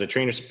know, as a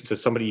trainer to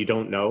somebody you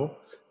don't know,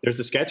 there's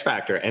a sketch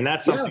factor. And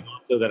that's something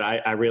also that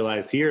I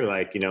realized here,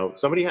 like, you know,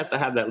 somebody has to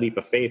have that leap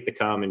of faith to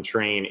come and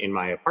train in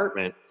my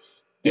apartment.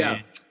 Yeah.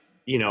 And,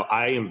 you know,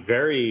 I am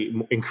very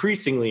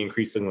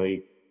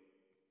increasingly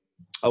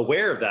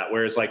aware of that.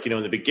 Whereas like, you know,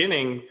 in the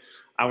beginning,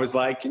 I was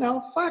like, you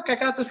know, fuck, I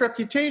got this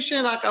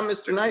reputation. Like I'm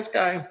Mr. Nice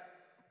Guy.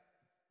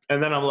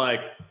 And then I'm like,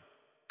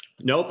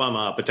 nope, I'm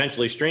a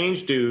potentially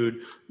strange dude.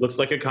 Looks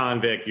like a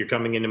convict. You're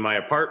coming into my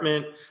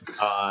apartment.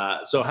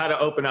 So how to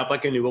open up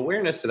like a new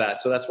awareness to that.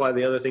 So that's why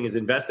the other thing is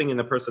investing in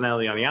the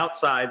personality on the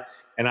outside.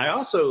 And I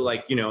also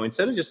like, you know,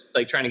 instead of just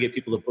like trying to get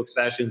people to book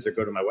sessions or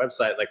go to my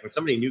website, like when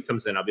somebody new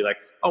comes in, I'll be like,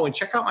 oh, and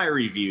check out my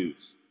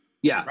reviews.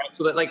 Yeah. Right.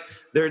 So that like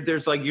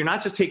there's like, you're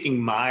not just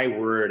taking my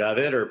word of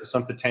it or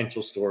some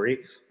potential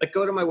story. Like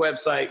go to my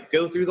website,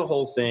 go through the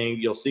whole thing.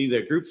 You'll see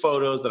the group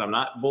photos that I'm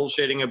not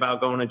bullshitting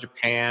about going to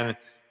Japan,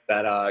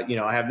 that, you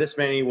know, I have this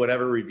many,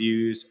 whatever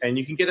reviews, and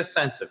you can get a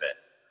sense of it.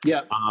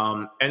 Yeah.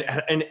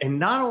 And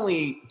not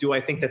only do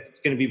I think that it's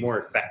going to be more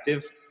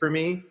effective for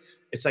me,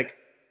 it's like,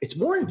 it's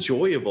more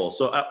enjoyable.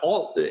 So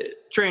all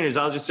trainers,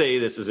 I'll just say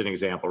this as an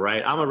example,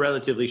 right? I'm a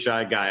relatively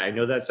shy guy. I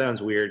know that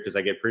sounds weird because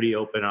I get pretty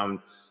open on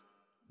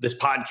this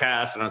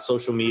podcast and on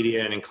social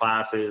media and in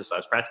classes. I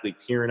was practically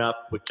tearing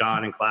up with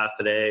John in class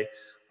today,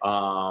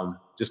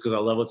 just because I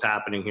love what's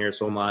happening here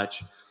so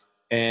much.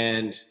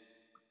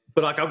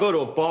 But like I'll go to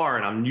a bar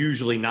and I'm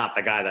usually not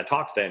the guy that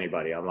talks to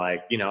anybody. I'm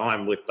like, you know,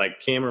 I'm with like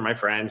Kim or my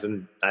friends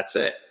and that's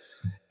it.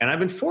 And I've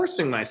been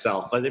forcing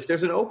myself, like if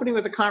there's an opening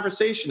with a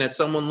conversation that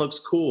someone looks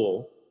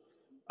cool,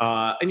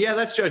 and yeah,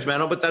 that's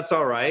judgmental, but that's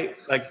all right.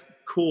 Like,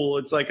 cool.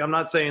 It's like, I'm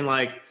not saying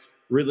like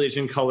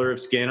religion, color of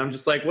skin. I'm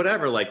just like,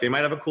 whatever. Like, they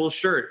might have a cool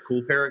shirt,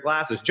 cool pair of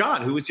glasses.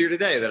 John, who was here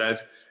today,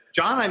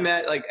 John I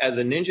met like as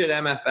a ninja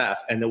at MFF,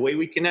 and the way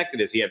we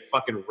connected is he had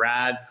fucking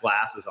rad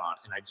glasses on,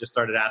 and I just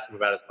started asking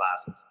him about his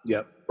glasses.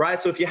 Yep.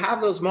 Right. So if you have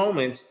those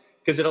moments,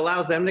 because it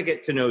allows them to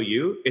get to know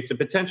you, it's a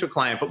potential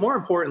client, but more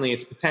importantly,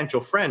 it's a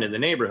potential friend in the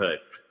neighborhood.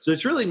 So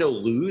it's really no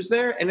lose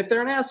there. And if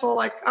they're an asshole,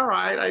 like, all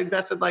right, I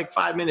invested like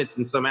 5 minutes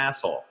in some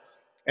asshole,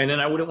 and then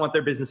I wouldn't want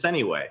their business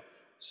anyway.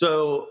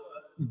 So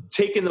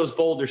taking those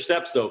bolder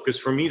steps though, because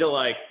for me to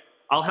like,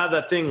 I'll have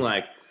that thing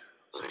like,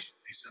 oh,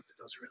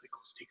 those are really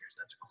cool sneakers.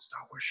 That's a cool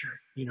Star Wars shirt.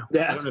 You know,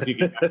 yeah. I don't know if you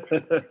can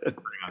bring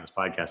on this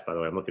podcast, by the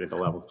way. I'm looking at the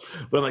levels,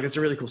 but I'm like, it's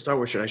a really cool Star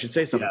Wars shirt. I should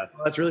say something. Yeah.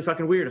 Well, that's really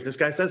fucking weird if this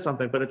guy says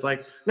something, but it's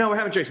like, no, we're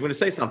having drinks. I'm going to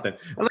say something.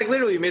 And like,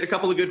 literally made a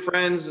couple of good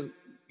friends,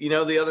 you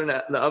know, the other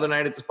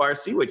night at this bar,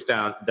 Seawitch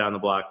down the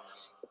block.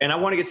 And I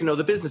want to get to know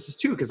the businesses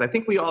too, because I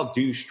think we all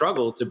do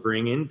struggle to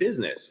bring in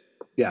business.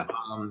 Yeah.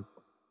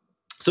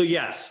 So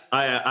yes,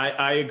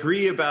 I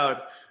agree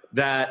about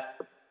that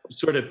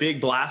sort of big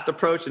blast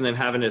approach and then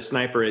having to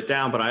sniper it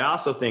down. But I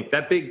also think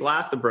that big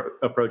blast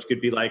approach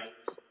could be like,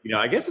 you know,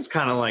 I guess it's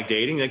kind of like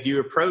dating. Like you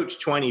approach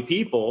 20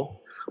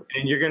 people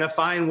and you're going to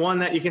find one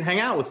that you can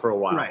hang out with for a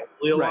while, right.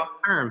 long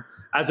term,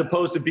 as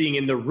opposed to being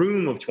in the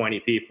room of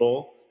 20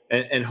 people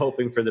and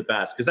hoping for the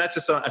best. Because that's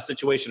just a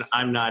situation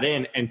I'm not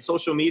in. And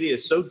social media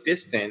is so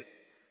distant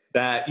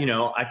that, you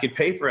know, I could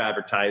pay for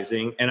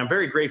advertising. And I'm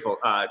very grateful,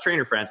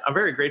 trainer friends, I'm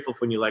very grateful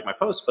when you like my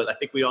posts, but I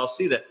think we all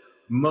see that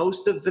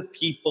most of the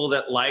people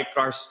that like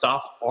our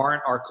stuff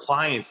aren't our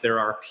clients, they're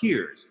our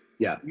peers.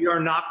 Yeah. We are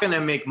not going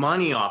to make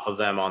money off of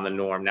them on the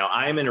norm. Now,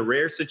 I am in a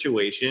rare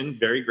situation,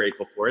 very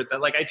grateful for it,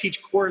 that like I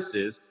teach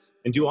courses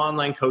and do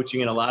online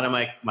coaching, and a lot of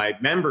my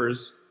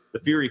members, the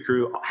Fury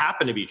crew,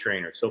 happen to be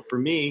trainers. So for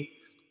me,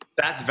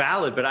 that's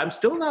valid, but I'm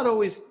still not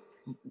always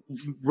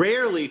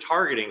rarely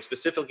targeting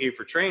specifically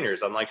for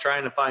trainers. I'm like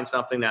trying to find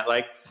something that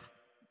like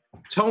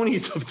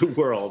Tony's of the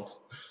world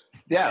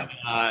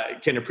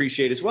can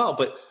appreciate as well.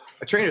 But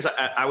trainers,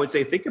 I would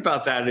say, think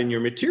about that in your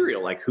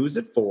material. Like, who's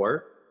it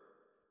for?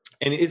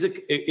 And is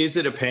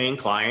it a paying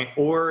client,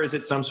 or is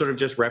it some sort of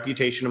just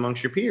reputation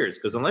amongst your peers?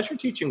 Because unless you're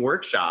teaching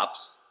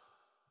workshops,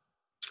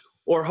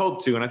 or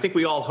hope to, and I think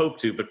we all hope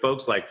to, but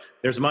folks, like,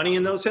 there's money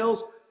in those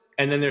hills,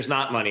 and then there's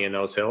not money in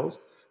those hills.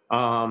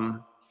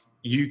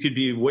 You could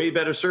be way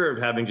better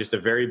served having just a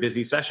very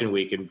busy session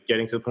week and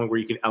getting to the point where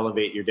you can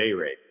elevate your day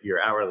rate,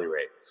 your hourly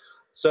rate.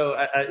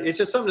 So it's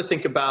just something to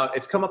think about.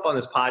 It's come up on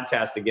this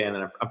podcast again,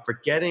 and I'm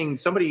forgetting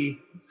somebody.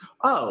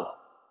 Oh,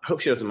 I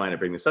hope she doesn't mind I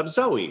bring this up.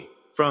 Zoe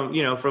from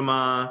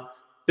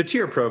the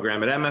tier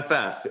program at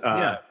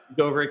MFF.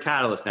 Go over at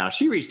Catalyst now.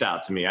 She reached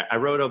out to me. I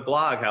wrote a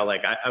blog how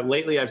like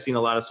lately I've seen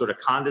a lot of sort of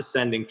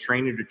condescending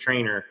trainer to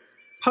trainer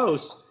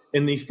posts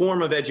in the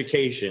form of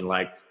education,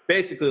 like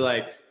basically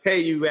like, hey,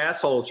 you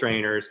asshole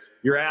trainers,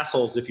 you're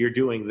assholes if you're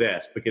doing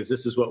this because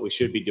this is what we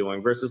should be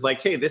doing, versus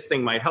like, hey, this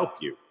thing might help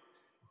you.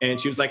 And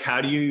she was like, how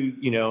do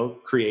you,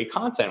 create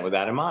content with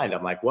that in mind?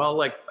 I'm like, well,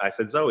 like I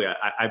said, Zoe,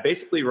 I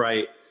basically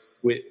write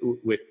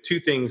with two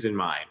things in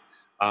mind.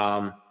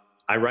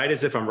 I write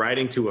as if I'm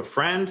writing to a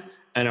friend,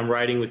 and I'm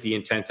writing with the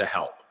intent to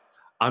help.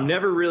 I'm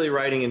never really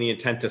writing in the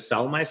intent to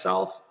sell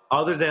myself,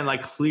 other than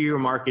like clear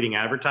marketing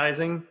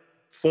advertising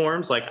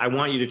forms. Like, I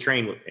want you to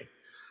train with me.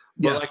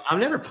 But like, I'm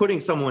never putting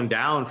someone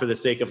down for the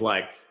sake of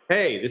like,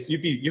 hey,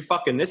 you're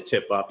fucking this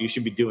tip up, you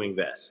should be doing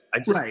this. I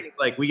just think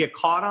like we get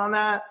caught on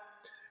that.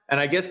 And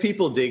I guess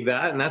people dig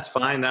that, and that's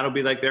fine. That'll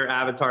be like their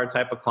avatar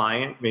type of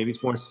client. Maybe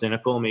it's more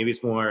cynical, maybe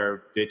it's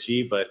more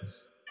bitchy, but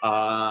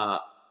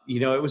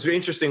it was very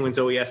interesting when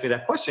Zoe asked me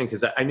that question,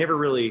 because I never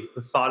really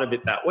thought of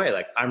it that way.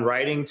 Like, I'm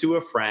writing to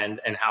a friend,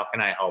 and how can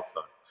I help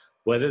them?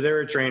 Whether they're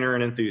a trainer or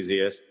an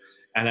enthusiast.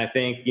 And I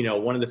think,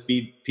 one of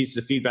the pieces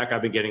of feedback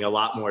I've been getting a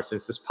lot more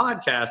since this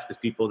podcast, because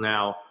people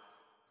now,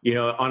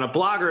 on a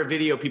blog or a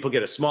video, people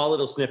get a small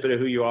little snippet of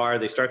who you are.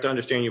 They start to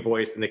understand your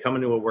voice, and they come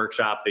into a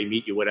workshop, they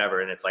meet you,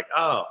 whatever. And it's like,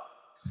 oh,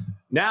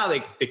 now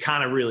they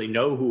kind of really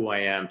know who I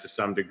am to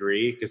some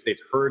degree, because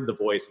they've heard the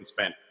voice and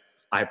spent,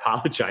 I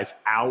apologize,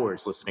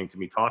 hours listening to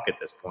me talk at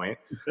this point.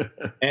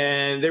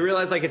 And they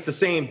realize like it's the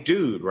same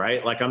dude,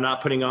 right? Like, I'm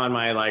not putting on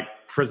my like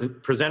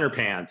presenter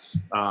pants.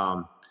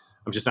 I'm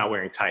just not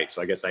wearing tights.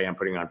 So I guess I am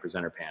putting on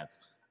presenter pants.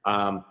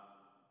 But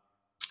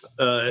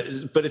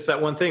it's that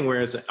one thing,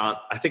 whereas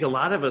I think a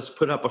lot of us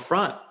put up a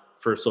front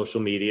for social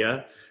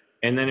media.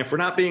 And then if we're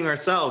not being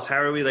ourselves, how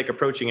are we like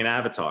approaching an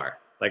avatar?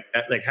 Like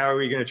how are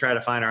we going to try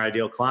to find our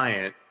ideal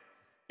client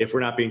if we're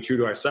not being true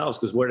to ourselves?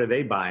 Because what are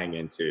they buying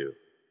into?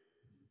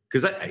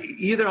 Because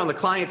either on the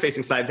client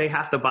facing side, they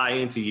have to buy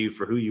into you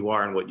for who you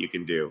are and what you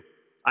can do.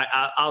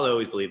 I'll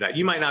always believe that.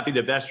 You might not be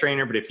the best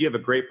trainer, but if you have a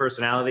great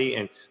personality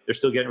and they're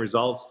still getting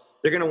results,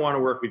 they're going to want to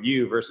work with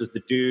you versus the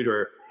dude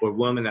or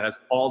woman that has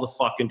all the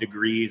fucking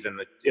degrees and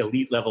the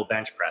elite level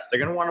bench press. They're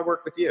going to want to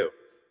work with you.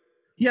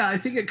 Yeah, I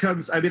think it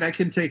comes, I mean, I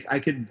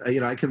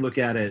can look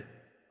at it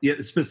Yeah,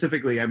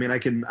 specifically, I mean, I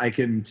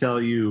can tell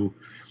you,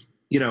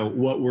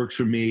 what works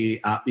for me,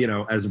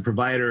 as a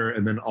provider,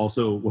 and then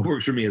also what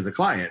works for me as a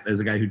client, as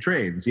a guy who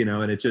trains,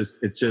 and it's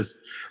just,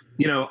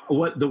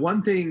 what the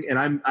one thing, and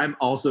I'm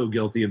also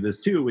guilty of this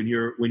too, when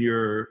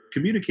you're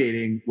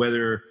communicating,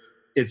 whether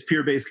it's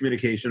peer-based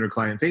communication or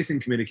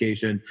client-facing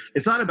communication,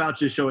 it's not about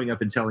just showing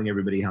up and telling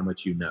everybody how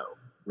much you know,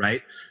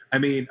 right? I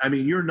mean,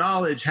 your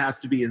knowledge has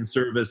to be in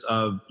service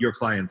of your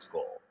client's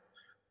goal.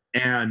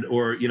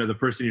 Or the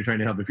person you're trying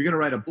to help. If you're going to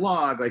write a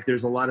blog, like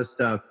there's a lot of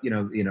stuff, and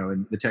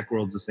the tech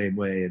world's the same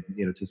way,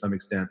 and to some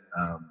extent,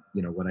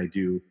 what I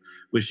do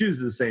with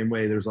shoes is the same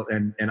way.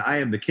 And I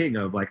am the king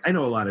of, like, I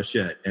know a lot of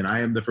shit, and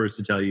I am the first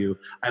to tell you.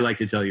 I like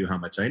to tell you how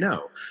much I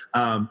know,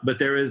 but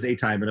there is a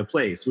time and a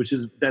place,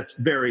 that's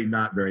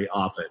not very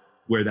often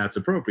where that's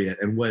appropriate.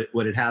 And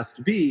what it has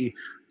to be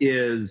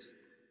is,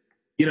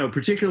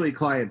 particularly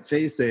client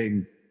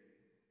facing,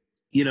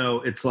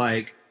 it's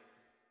like,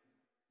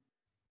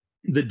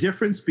 the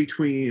difference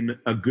between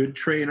a good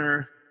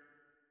trainer,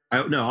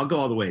 I'll go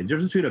all the way. The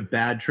difference between a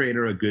bad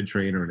trainer, a good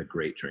trainer, and a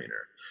great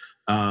trainer.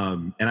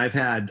 And I've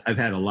had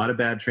a lot of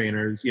bad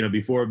trainers.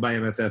 Before my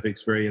MFF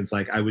experience,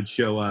 like I would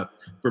show up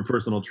for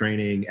personal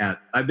training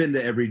I've been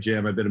to every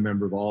gym. I've been a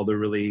member of all the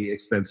really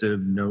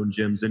expensive known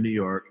gyms in New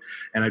York,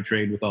 and I've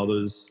trained with all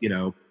those,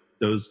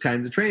 those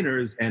kinds of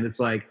trainers. And it's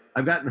like,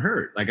 I've gotten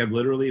hurt. Like I've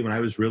literally, when I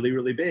was really,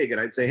 really big, and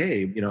I'd say,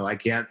 hey, I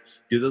can't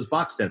do those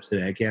box steps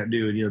today. I can't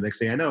do, and next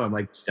thing I know, I'm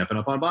like stepping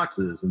up on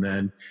boxes, and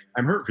then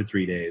I'm hurt for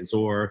 3 days.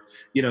 Or,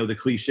 the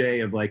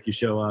cliche of like, you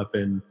show up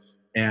and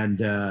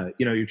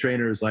your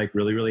trainer is like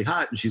really, really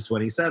hot and she's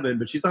 27,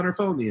 but she's on her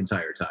phone the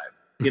entire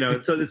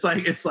time, so it's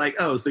like,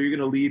 oh, so you're going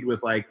to lead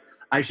with like,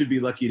 I should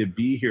be lucky to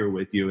be here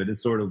with you. And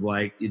it's sort of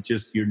like,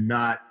 you're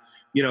not,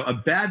 a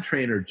bad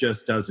trainer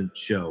just doesn't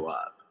show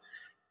up.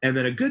 And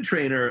then a good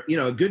trainer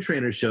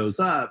shows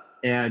up,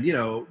 and,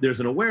 there's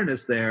an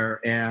awareness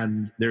there,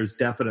 and there's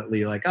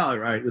definitely like, oh, all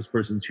right, this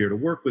person's here to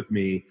work with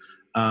me.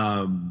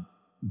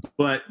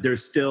 But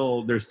there's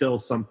still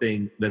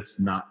something that's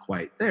not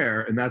quite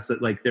there. And that's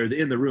that, like, they're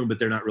in the room, but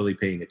they're not really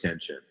paying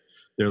attention.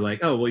 They're like,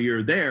 oh, well,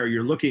 you're there,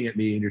 you're looking at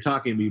me and you're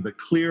talking to me, but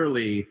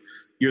clearly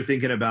you're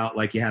thinking about,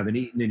 like, you haven't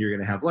eaten and you're going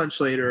to have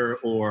lunch later,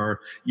 or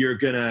you're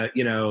going to,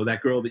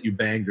 that girl that you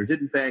banged or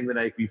didn't bang the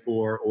night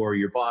before, or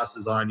your boss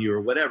is on you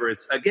or whatever.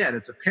 It's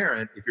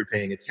apparent if you're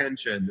paying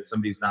attention that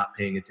somebody's not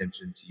paying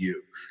attention to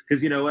you.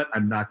 Because you know what?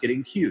 I'm not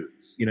getting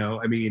cues.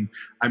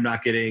 I'm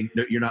not getting,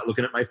 you're not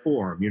looking at my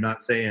form. You're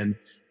not saying,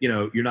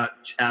 you're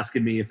not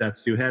asking me if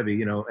that's too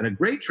heavy, and a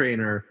great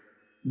trainer,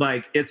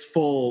 like it's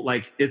full,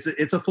 like it's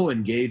a full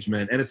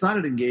engagement. And it's not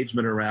an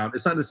engagement around,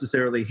 it's not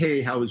necessarily,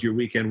 hey, how was your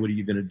weekend? What are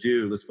you going to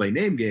do? Let's play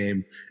name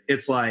game.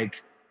 It's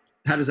like,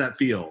 how does that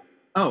feel?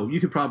 Oh, you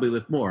could probably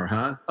lift more,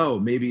 huh? Oh,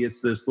 maybe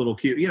it's this little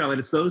cue, and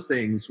it's those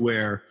things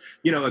where,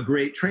 a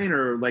great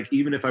trainer, like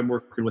even if I'm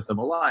working with them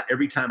a lot,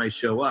 every time I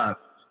show up,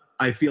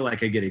 I feel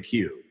like I get a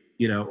cue,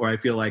 or I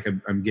feel like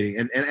I'm getting,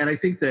 and I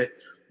think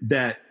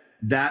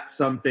that's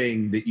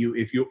something that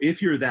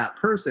if you're that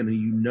person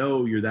and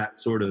you're that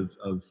sort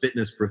of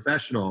fitness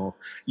professional,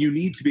 you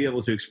need to be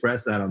able to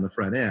express that on the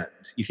front end.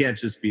 You can't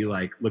just be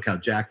like, look how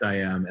jacked I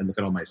am and look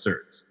at all my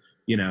certs,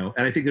 and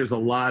I think there's a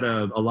lot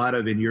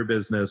of in your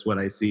business, what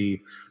I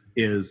see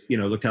is,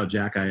 look how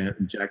jacked I am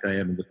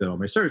and look at all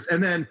my certs.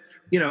 And then,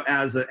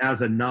 as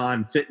a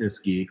non-fitness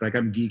geek, like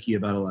I'm geeky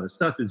about a lot of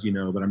stuff, as you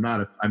know, but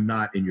I'm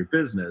not in your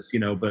business,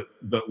 but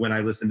when I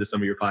listen to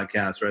some of your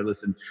podcasts, or I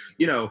listen,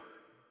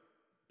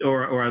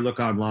 or I look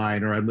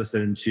online, or I'm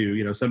listening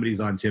to, somebody's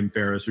on Tim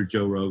Ferriss or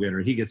Joe Rogan,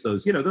 or he gets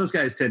those, those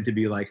guys tend to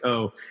be like,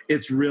 oh,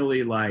 it's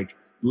really like,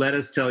 let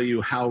us tell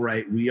you how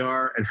right we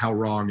are and how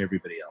wrong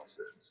everybody else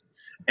is.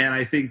 And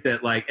I think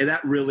that, like, and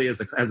that really as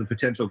a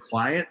potential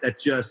client, that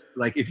just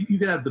like, if you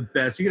could have the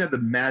best, you could have the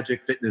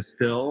magic fitness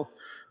pill,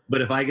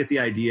 but if I get the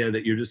idea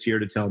that you're just here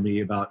to tell me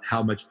about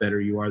how much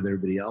better you are than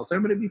everybody else,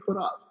 I'm going to be put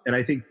off. And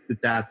I think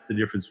that that's the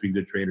difference between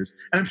good trainers.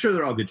 And I'm sure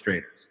they're all good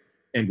trainers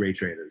and great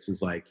trainers,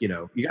 is like, you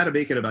got to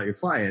make it about your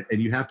client,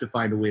 and you have to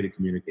find a way to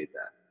communicate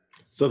that.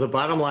 So the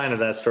bottom line of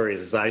that story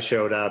is I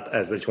showed up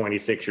as the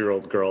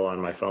 26-year-old girl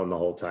on my phone the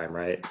whole time,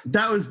 right?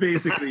 That was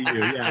basically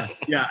you, yeah.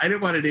 Yeah, I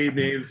didn't want to name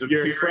names.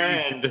 Your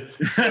friend.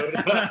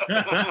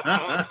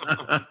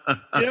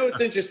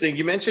 It's interesting.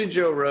 You mentioned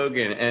Joe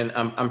Rogan, and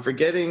I'm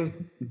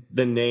forgetting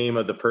the name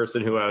of the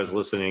person who I was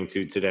listening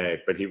to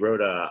today, but he wrote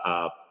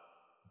a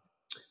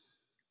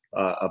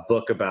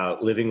book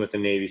about living with the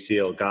Navy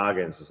SEAL.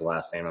 Goggins is the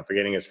last name. I'm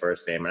forgetting his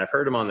first name. And I've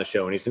heard him on the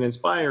show, and he's an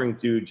inspiring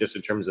dude, just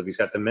in terms of, he's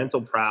got the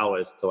mental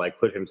prowess to like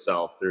put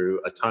himself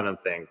through a ton of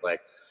things, like,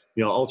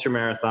 ultra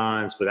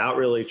marathons without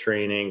really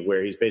training,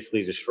 where he's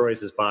basically destroys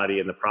his body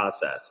in the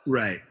process.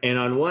 Right. And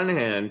on one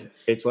hand,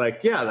 it's like,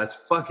 yeah, that's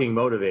fucking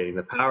motivating,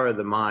 the power of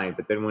the mind.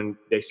 But then when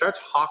they start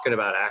talking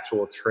about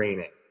actual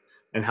training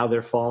and how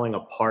they're falling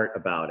apart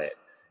about it,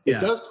 it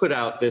does put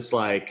out this,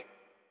 like,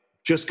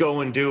 just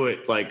go and do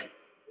it. Like,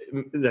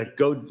 that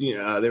go,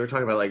 they were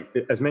talking about like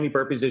as many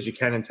burpees as you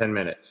can in 10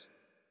 minutes.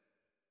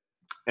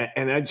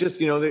 And I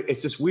just,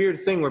 it's this weird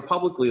thing where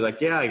publicly,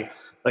 like, yeah,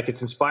 like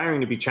it's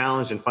inspiring to be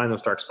challenged and find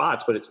those dark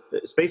spots, but it's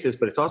spaces,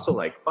 but it's also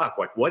like, fuck,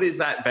 like, what is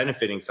that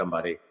benefiting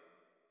somebody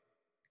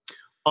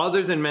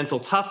other than mental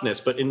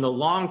toughness? But in the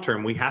long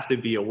term, we have to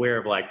be aware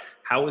of like,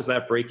 how is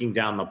that breaking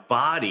down the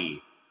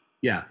body?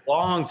 Yeah.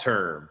 Long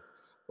term.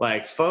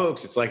 Like,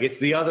 folks, it's like, it's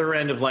the other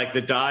end of like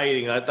the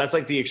dieting. That's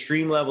like the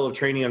extreme level of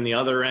training on the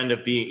other end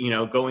of being,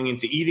 going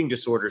into eating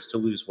disorders to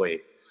lose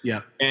weight.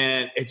 Yeah.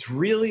 And it's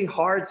really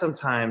hard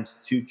sometimes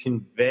to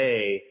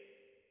convey,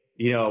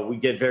 we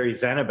get very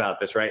zen about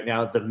this right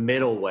now, the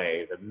middle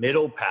way, the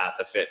middle path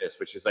of fitness,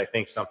 which is, I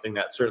think, something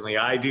that certainly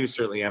I do,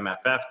 certainly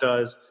MFF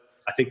does.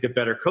 I think that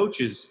better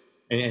coaches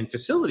and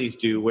facilities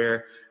do,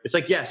 where it's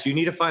like, yes, you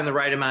need to find the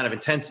right amount of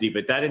intensity,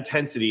 but that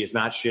intensity is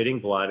not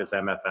shitting blood, as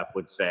MFF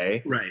would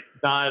say. Right.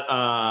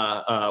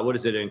 Not, what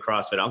is it in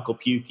CrossFit? Uncle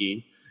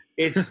Pukey.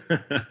 It's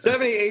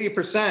 70,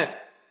 80%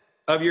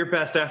 of your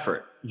best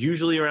effort,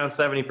 usually around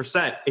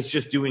 70%. It's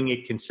just doing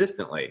it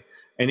consistently.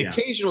 And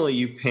occasionally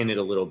you pin it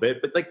a little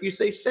bit, but like you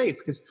say, safe,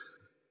 because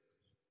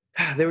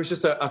there was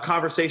just a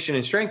conversation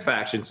in Strength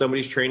Faction.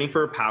 Somebody's training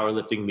for a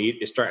powerlifting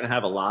meet, is starting to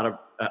have a lot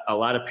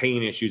of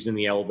pain issues in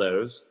the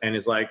elbows, and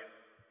is like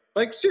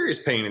serious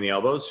pain in the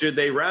elbows. Should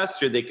they rest?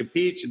 Should they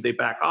compete? Should they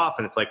back off?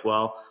 And it's like,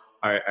 well,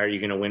 are you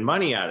going to win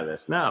money out of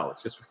this? No,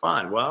 it's just for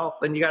fun. Well,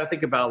 then you got to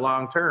think about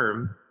long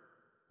term.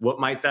 What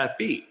might that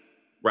be?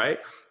 Right?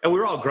 And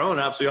we're all grown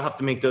up, so you'll have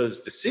to make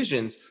those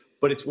decisions.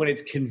 But it's when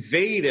it's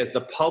conveyed as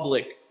the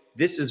public,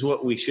 this is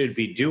what we should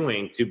be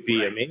doing to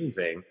be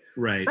amazing.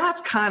 Right. That's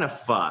kind of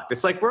fucked.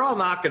 It's like, we're all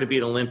not going to be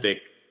an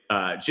Olympic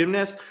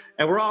gymnast,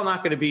 and we're all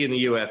not going to be in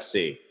the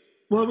UFC.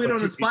 Well, we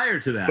don't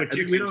aspire to that. But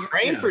you can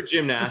train for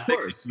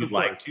gymnastics if you'd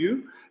like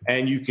to,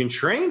 and you can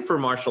train for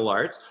martial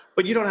arts,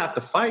 but you don't have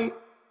to fight,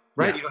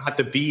 right? Yeah. You don't have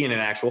to be in an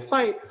actual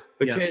fight,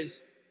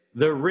 because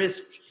the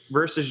risk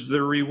versus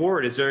the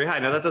reward is very high.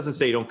 Now, that doesn't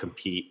say you don't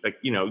compete. Like,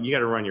 you got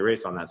to run your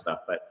race on that stuff,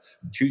 but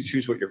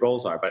choose what your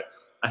goals are. But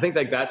I think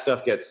like that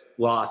stuff gets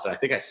lost. And I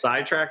think I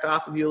sidetracked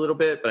off of you a little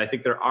bit, but I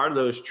think there are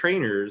those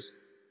trainers.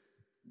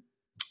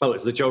 Oh,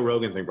 it's the Joe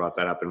Rogan thing brought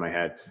that up in my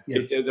head.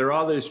 Yeah. There are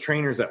all those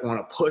trainers that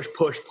want to push.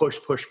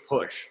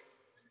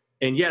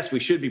 And yes, we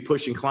should be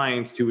pushing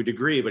clients to a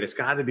degree, but it's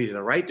got to be to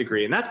the right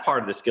degree. And that's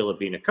part of the skill of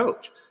being a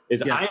coach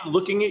is I am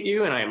looking at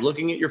you, and I am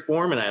looking at your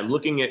form, and I am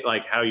looking at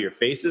like how your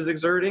face is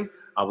exerting.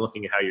 I'm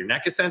looking at how your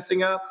neck is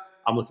tensing up.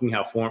 I'm looking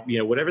how form,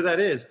 whatever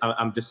that is,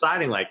 I'm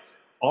deciding like,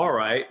 all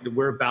right,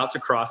 we're about to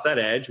cross that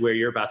edge where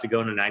you're about to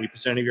go into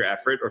 90% of your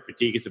effort, or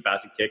fatigue is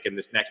about to kick, and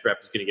this next rep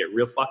is going to get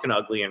real fucking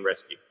ugly and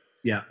risky.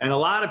 Yeah. And a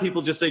lot of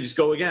people just say, just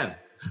go again.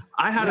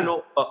 I had an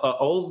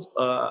old,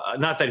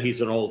 not that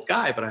he's an old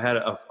guy, but I had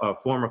a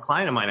former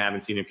client of mine I haven't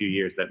seen in a few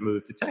years that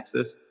moved to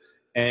Texas.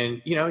 And,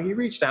 he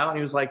reached out and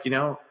he was like,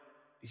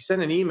 he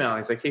sent an email.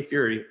 He's like, hey,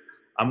 Fury,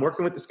 I'm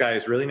working with this guy.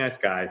 He's a really nice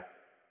guy.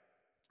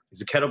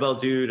 He's a kettlebell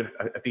dude.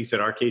 I think he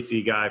said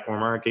RKC guy,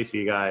 former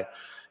RKC guy.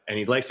 And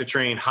he likes to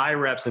train high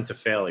reps into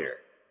failure.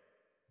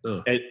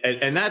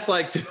 And that's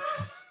like,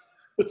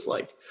 it's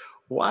like,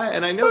 why?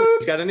 And I know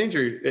he's got an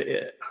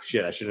injury. Oh,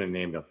 shit, I shouldn't have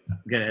named him. I'm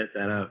going to edit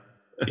that out.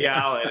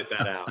 Yeah, I'll edit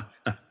that out.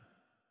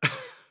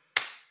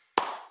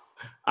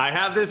 I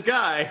have this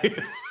guy.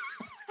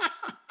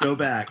 Go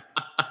back.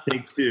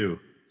 Take two.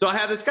 So I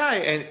have this guy,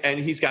 and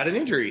he's got an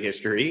injury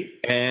history.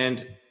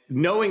 And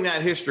knowing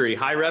that history,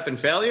 high rep and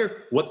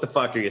failure, what the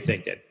fuck are you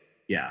thinking?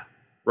 Yeah.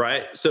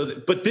 Right? So,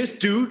 but this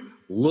dude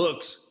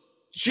looks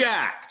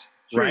jacked.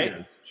 Sure right? He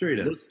does. Sure he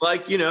does. Looks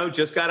like,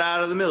 just got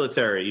out of the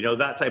military,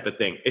 that type of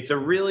thing. It's a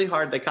really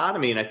hard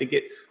dichotomy. And I think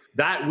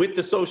that with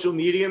the social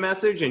media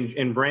message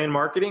and brand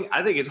marketing,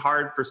 I think it's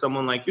hard for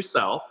someone like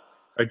yourself,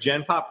 a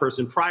Gen Pop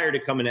person prior to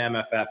coming to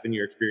MFF and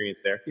your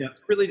experience there,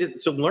 really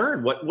to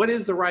learn what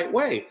is the right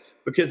way.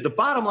 Because the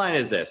bottom line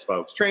is this,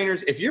 folks,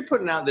 trainers, if you're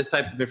putting out this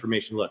type of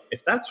information, look,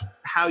 if that's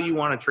how you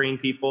want to train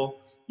people,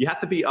 you have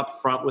to be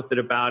upfront with it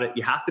about it.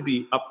 You have to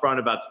be upfront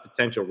about the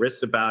potential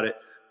risks about it.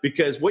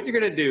 Because what you're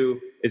going to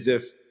do is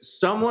if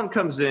someone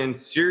comes in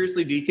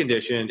seriously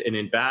deconditioned and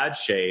in bad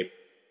shape,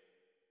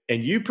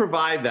 and you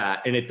provide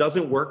that and it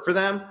doesn't work for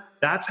them,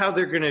 that's how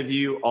they're going to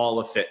view all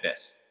of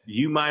fitness.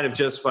 You might have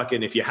just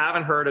if you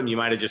haven't heard them, you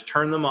might have just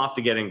turned them off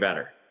to getting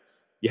better.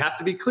 You have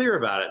to be clear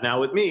about it. Now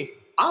with me,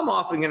 I'm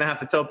often going to have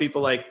to tell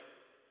people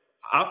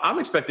I'm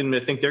expecting them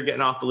to think they're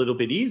getting off a little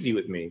bit easy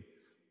with me.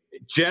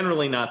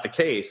 Generally not the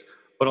case.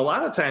 But a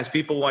lot of times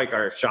people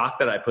are shocked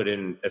that I put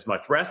in as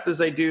much rest as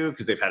I do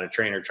because they've had a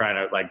trainer trying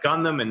to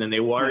gun them, and then they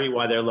worry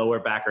why their lower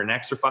back or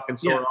necks are fucking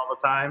sore all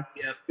the time.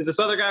 Yeah. Because this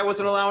other guy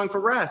wasn't allowing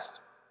for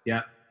rest.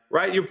 Yeah.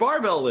 Right? You're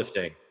barbell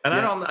lifting. And I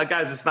don't,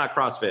 guys, it's not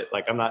CrossFit.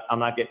 I'm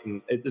not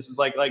getting, this is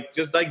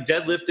just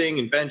deadlifting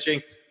and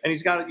benching. And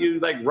he's got you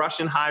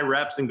rushing high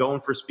reps and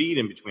going for speed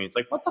in between. It's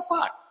like, what the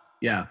fuck?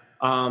 Yeah.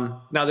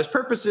 Now there's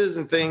purposes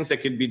and things that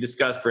could be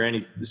discussed for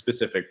any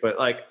specific, but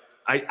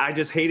I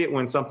just hate it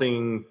when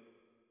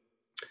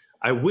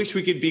I wish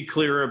we could be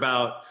clear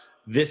about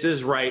this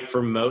is right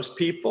for most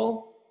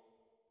people.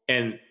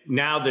 And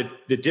now the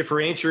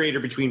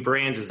differentiator between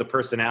brands is the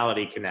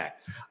personality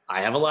connect.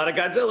 I have a lot of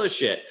Godzilla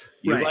shit.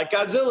 You like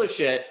Godzilla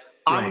shit.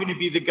 I'm going to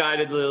be the guy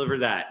to deliver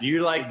that.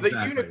 You like the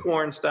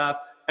unicorn stuff.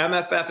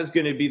 MFF is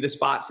going to be the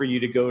spot for you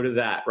to go to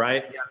that,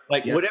 right?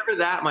 Yeah. Whatever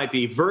that might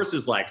be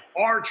versus like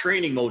our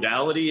training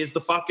modality is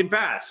the fucking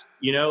best.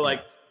 You know,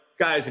 like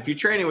guys, if you're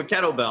training with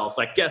kettlebells,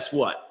 like guess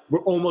what?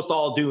 We're almost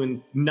all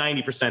doing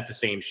 90% the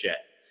same shit.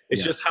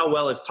 It's just how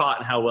well it's taught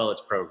and how well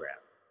it's programmed.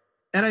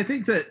 And I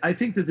think that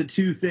the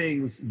two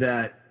things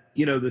that,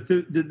 you know,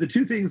 the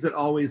two things that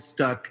always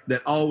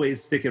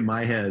stick in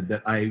my head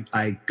that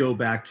I go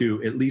back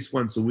to at least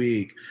once a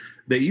week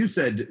that you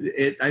said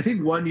it. I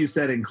think one you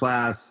said in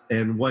class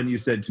and one you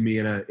said to me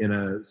in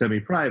a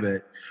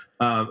semi-private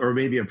or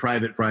maybe a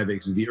private because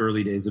it was the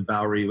early days of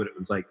Bowery when it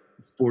was like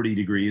 40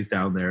 degrees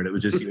down there and it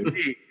was just you and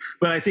me.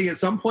 But I think at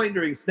some point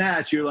during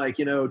Snatch, you're like,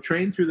 you know,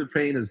 train through the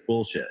pain is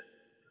bullshit.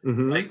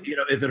 Mm-hmm. Like, you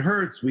know, if it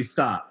hurts, we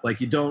stop. Like,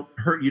 you don't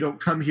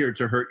come here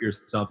to hurt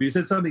yourself. You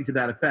said something to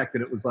that effect,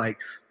 and it was like,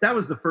 that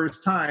was the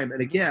first time, and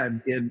again,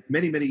 in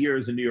many, many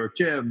years in New York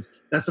gyms,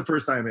 that's the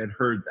first time I had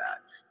heard that.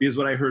 Because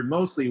what I heard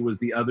mostly was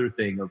the other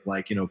thing of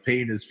like, you know,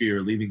 pain is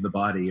fear, leaving the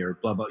body, or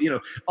blah, blah, you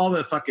know, all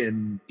the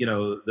fucking, you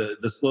know, the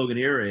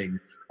sloganeering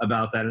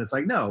about that. And it's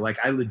like, no, like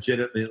I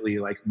legitimately,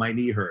 like my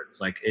knee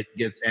hurts, like it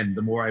gets, and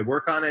the more I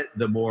work on it,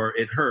 the more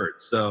it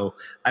hurts. So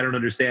I don't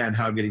understand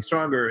how I'm getting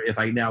stronger if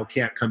I now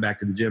can't come back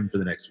to the gym for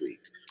the next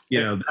week.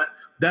 You know,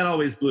 that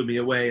always blew me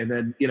away. And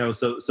then, you know,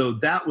 so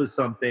that was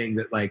something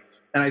that like,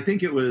 and I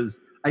think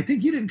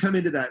you didn't come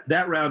into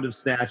that round of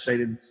Snatch. I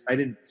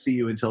didn't see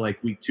you until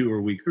like week 2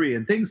 or week 3,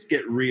 and things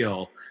get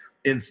real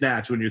in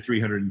Snatch when you're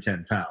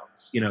 310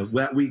 pounds. You know,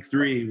 that week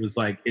 3 was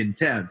like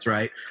intense,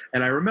 right?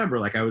 And I remember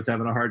like I was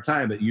having a hard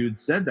time, but you'd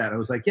said that. I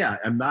was like, yeah,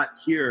 I'm not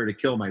here to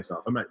kill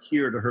myself. I'm not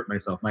here to hurt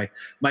myself. My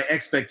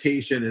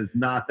expectation is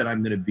not that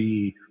I'm going to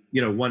be,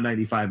 you know,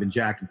 195 and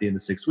jacked at the end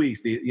of 6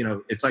 weeks. You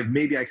know, it's like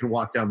maybe I can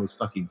walk down those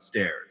fucking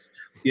stairs.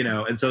 You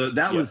know, and so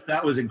that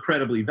was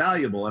incredibly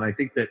valuable, and I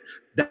think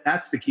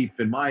that's to keep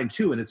in mind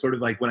too. And it's sort of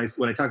like when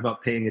I talk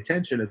about paying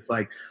attention, it's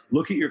like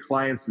look at your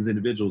clients as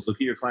individuals, look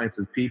at your clients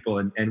as people,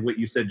 and what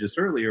you said just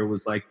earlier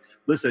was like,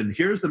 listen,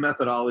 here's the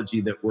methodology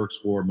that works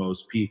for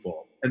most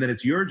people, and then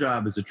it's your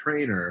job as a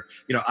trainer.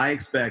 You know, I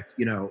expect,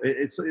 you know,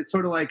 it's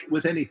sort of like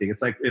with anything.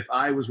 It's like if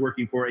I was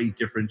working for a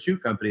different shoe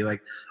company,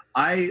 like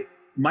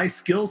my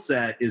skill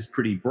set is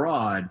pretty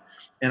broad,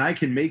 and I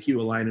can make you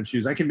a line of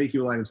shoes. I can make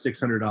you a line of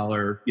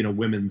 $600, you know,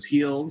 women's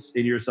heels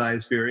in your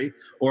size Fury,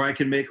 or I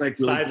can make like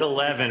really size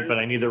 11, but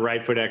I need the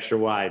right foot extra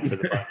wide for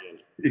the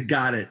bunion.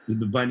 Got it.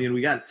 The bunion,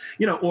 we got it.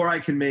 You know, or I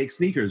can make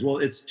sneakers. Well,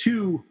 it's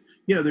two.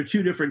 You know, they're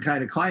two different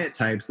kind of client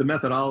types. The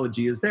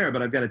methodology is there,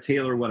 but I've got to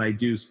tailor what I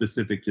do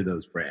specific to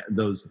those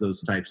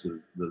those types of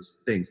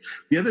those things.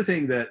 The other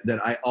thing that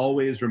I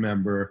always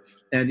remember,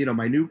 and you know,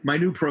 my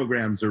new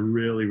programs are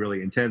really,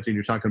 really intense. And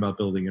you're talking about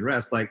building and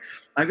rest. Like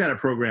I've got a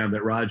program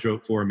that Raj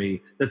wrote for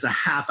me that's a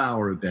half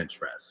hour of bench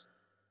press.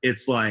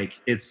 It's like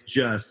it's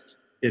just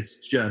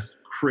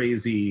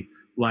crazy.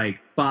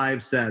 Like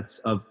 5 sets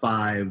of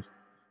 5,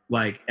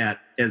 like at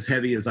as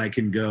heavy as I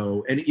can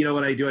go. And you know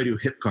what I do? I do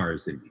hip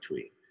cars in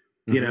between.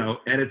 You know,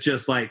 and it's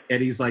just like,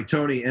 and he's like,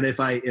 Tony, and if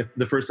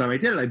the first time I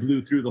did it, I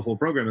blew through the whole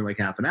program in like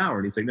half an hour.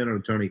 And he's like, no,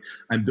 Tony,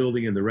 I'm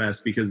building in the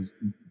rest, because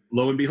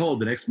lo and behold,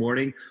 the next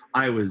morning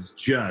I was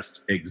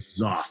just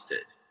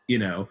exhausted, you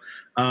know?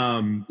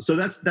 So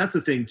that's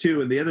the thing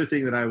too. And the other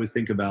thing that I always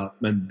think about,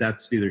 and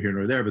that's neither here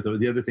nor there, but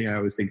the other thing I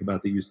always think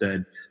about that you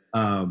said,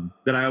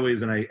 that I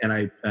always, and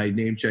I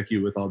name check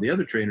you with all the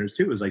other trainers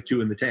too, is like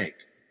 2 in the tank.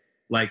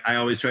 Like I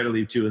always try to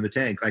leave 2 in the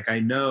tank. Like I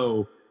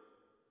know,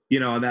 you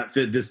know, on that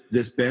fit,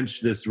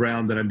 this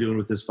round that I'm doing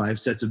with this 5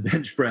 sets of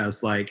bench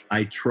press, like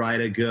I try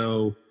to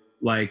go,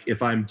 like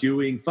if I'm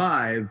doing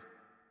 5,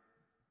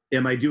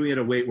 am I doing it at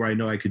a weight where I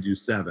know I could do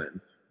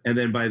 7? And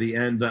then by the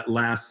end, that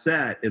last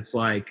set, it's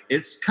like,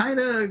 it's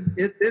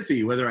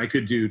iffy whether I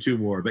could do 2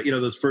 more. But you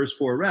know, those first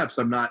 4 reps,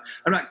 I'm not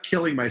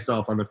killing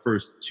myself on the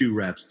first 2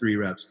 reps, 3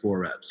 reps, 4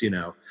 reps, you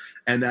know,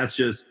 and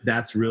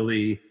that's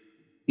really,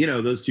 you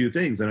know, those 2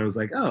 things. And I was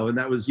like, oh, and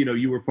that was, you know,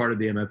 you were part of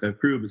the MFF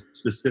crew, but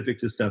specific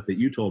to stuff that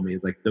you told me.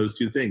 It's like those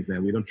 2 things,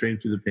 man. We don't train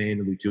through the pain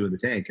and we 2 in the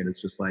tank. And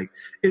it's just like,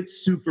 it's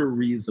super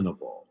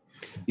reasonable,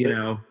 you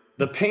know?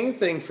 The pain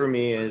thing for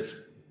me is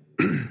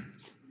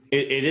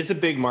it is a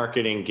big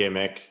marketing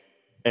gimmick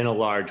in a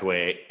large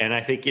way. And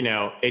I think, you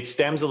know, it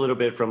stems a little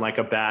bit from like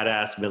a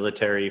badass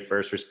military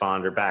first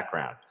responder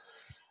background.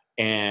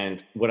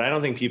 And what I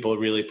don't think people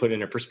really put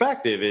into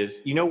perspective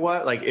is, you know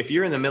what, like if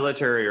you're in the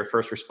military or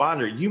first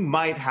responder, you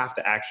might have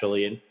to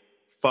actually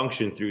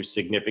function through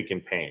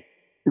significant pain.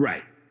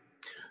 Right.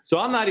 So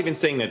I'm not even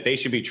saying that they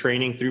should be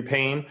training through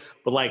pain,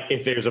 but like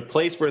if there's a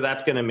place where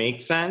that's going to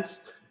make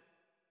sense,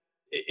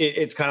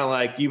 it's kind of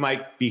like you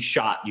might be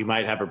shot, you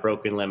might have a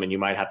broken limb, and you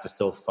might have to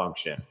still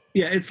function.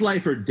 Yeah, it's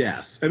life or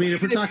death. I mean,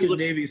 if we're talking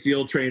Navy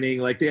SEAL training,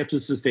 like they have to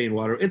sustain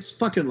water, it's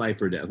fucking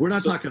life or death. We're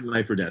not talking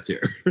life or death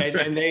here.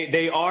 and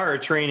they are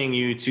training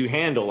you to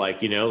handle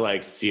like, you know,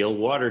 like SEAL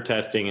water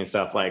testing and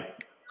stuff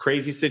like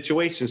crazy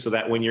situations so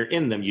that when you're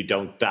in them, you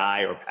don't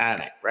die or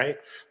panic, right?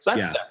 So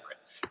that's separate.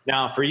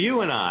 Now, for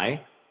you and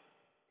I,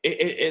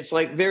 it's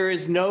like there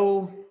is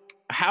no,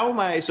 how am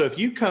I, so if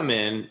you come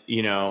in,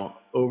 you know,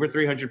 over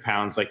 300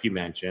 pounds, like you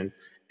mentioned,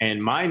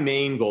 and my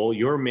main goal,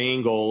 your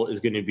main goal is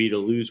going to be to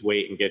lose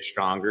weight and get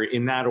stronger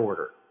in that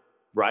order,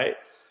 right?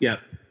 Yeah.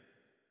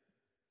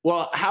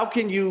 Well, how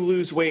can you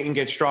lose weight and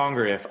get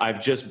stronger if I've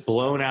just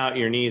blown out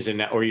your knees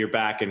or your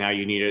back and now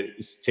you need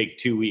to take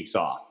 2 weeks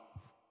off?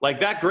 Like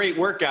that great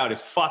workout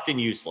is fucking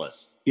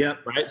useless. Yeah.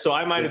 Right. So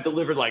I might have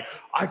delivered like,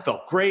 I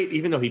felt great,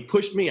 even though he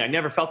pushed me. I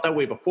never felt that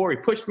way before. He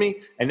pushed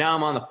me and now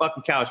I'm on the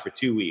fucking couch for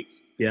 2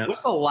 weeks. Yeah.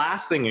 What's the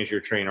last thing as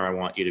your trainer I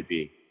want you to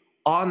be?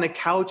 On the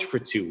couch for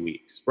 2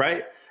 weeks.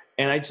 Right.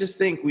 And I just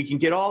think we can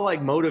get all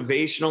like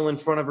motivational in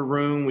front of a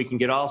room. We can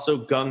get all so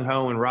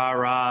gung-ho and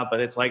rah-rah,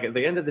 but it's like at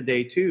the end of the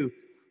day too,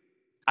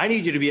 I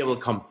need you to be able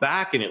to come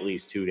back in at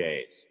least 2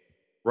 days,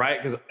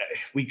 right? Because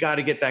we got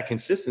to get that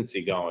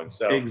consistency going.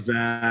 So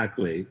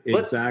exactly.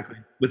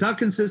 Without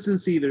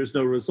consistency, there's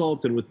no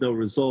result, and with no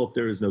result,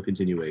 there is no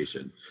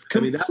continuation.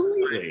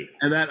 Completely.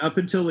 And that up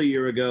until a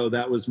year ago,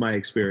 that was my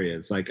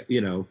experience. Like,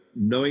 you know,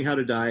 knowing how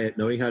to diet,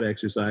 knowing how to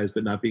exercise,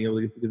 but not being able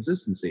to get the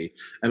consistency.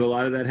 And a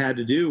lot of that had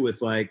to do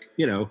with like,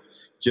 you know,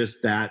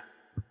 just that.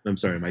 I'm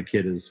sorry, my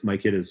kid is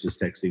just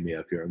texting me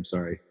up here. I'm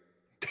sorry.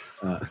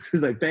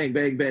 She's like, bang,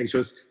 bang, bang. She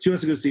wants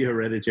to go see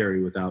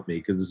Hereditary without me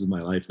because this is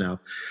my life now.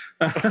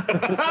 Yeah,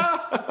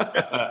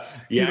 I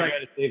got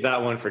to save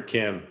that one for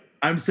Kim.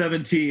 I'm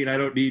 17. I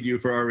don't need you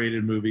for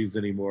R-rated movies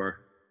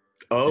anymore.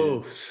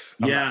 Oh,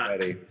 I'm not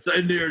ready. So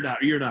you're not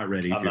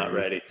ready. I'm not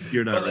ready.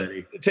 You're not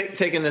ready.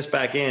 Taking this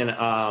back in,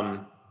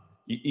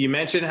 you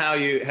mentioned how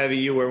heavy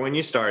you were when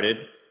you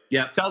started.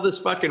 Yeah. Tell this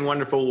fucking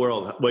wonderful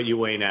world what you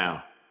weigh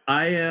now.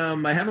 I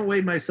haven't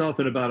weighed myself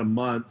in about a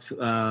month,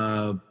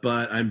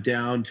 but I'm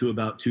down to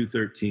about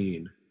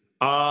 213.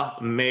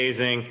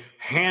 Amazing,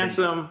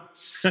 handsome,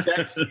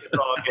 sexy as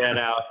all get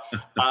out.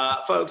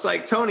 Folks,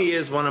 like Tony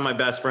is one of my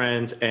best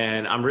friends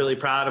and I'm really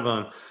proud of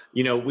him.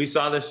 You know, we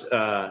saw this,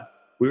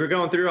 we were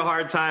going through a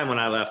hard time when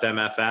I left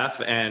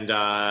MFF and,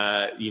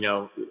 you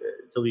know,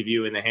 to leave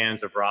you in the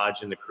hands of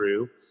Raj and the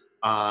crew.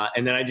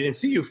 And then I didn't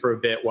see you for a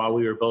bit while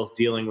we were both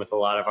dealing with a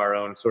lot of our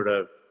own sort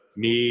of,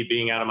 me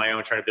being out on my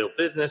own trying to build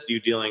business, you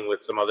dealing with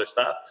some other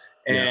stuff.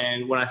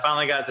 And when I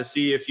finally got to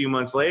see you a few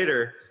months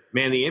later,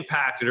 man, the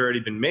impact had already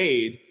been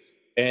made.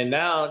 And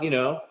now, you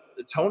know,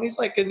 Tony's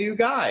like a new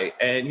guy.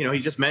 And, you know, he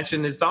just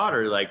mentioned his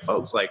daughter, like,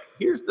 folks, like,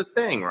 here's the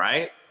thing,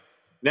 right?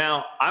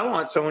 Now, I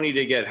want Tony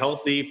to get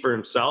healthy for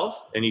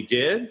himself, and he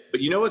did.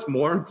 But you know what's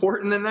more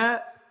important than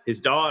that?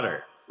 His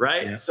daughter.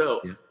 Right. Yeah,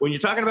 so when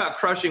you're talking about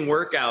crushing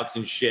workouts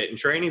and shit and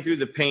training through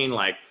the pain,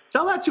 like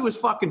tell that to his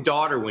fucking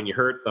daughter when you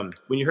hurt them,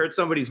 when you hurt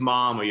somebody's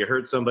mom or you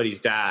hurt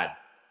somebody's dad.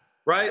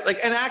 Right. Like,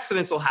 and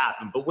accidents will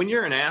happen. But when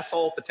you're an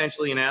asshole,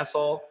 potentially an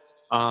asshole,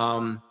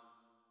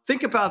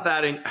 think about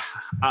that. And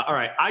all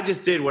right, I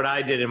just did what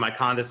I did in my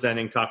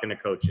condescending talking to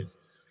coaches.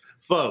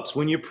 Folks,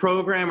 when you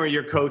program or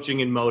you're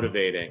coaching and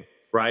motivating,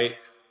 right?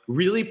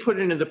 Really put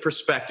it into the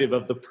perspective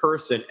of the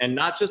person and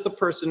not just the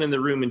person in the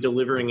room and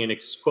delivering an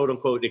quote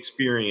unquote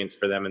experience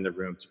for them in the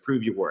room to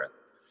prove your worth.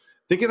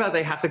 Think about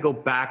they have to go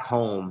back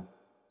home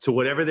to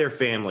whatever their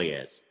family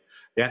is.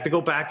 They have to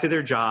go back to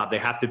their job. They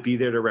have to be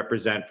there to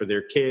represent for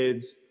their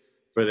kids,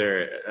 for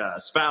their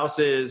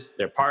spouses,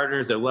 their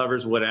partners, their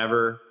lovers,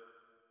 whatever.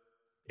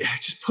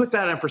 Just put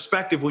that in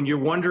perspective when you're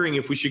wondering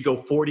if we should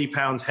go 40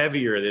 pounds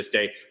heavier this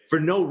day for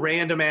no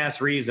random ass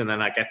reason.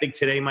 And like, I think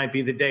today might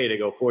be the day to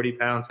go 40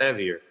 pounds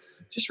heavier.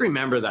 Just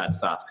remember that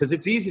stuff because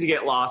it's easy to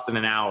get lost in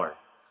an hour.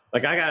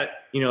 Like I got,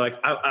 you know, like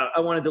I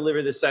want to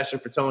deliver this session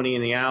for Tony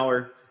in the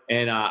hour.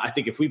 And I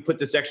think if we put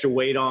this extra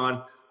weight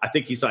on, I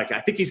think he's got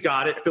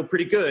it. I feel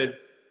pretty good.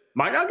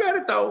 Might not get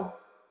it though,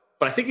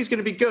 but I think he's going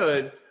to be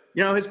good.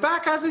 You know, his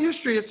back has a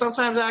history of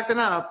sometimes acting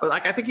up, but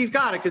like, I think he's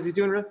got it because he's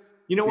doing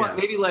you know what? Yeah.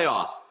 Maybe lay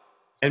off.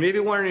 And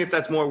maybe wondering if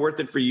that's more worth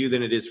it for you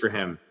than it is for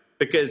him.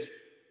 Because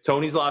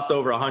Tony's lost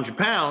over 100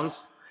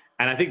 pounds,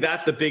 and I think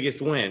that's the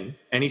biggest win.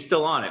 And he's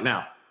still on it.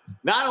 Now,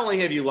 not only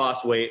have you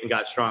lost weight and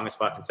got strong as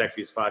fuck and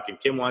sexy as fuck, and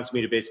Kim wants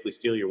me to basically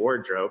steal your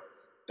wardrobe.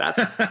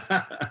 That's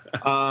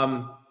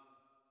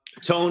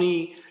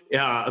Tony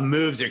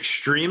moves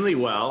extremely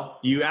well.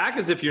 You act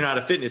as if you're not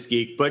a fitness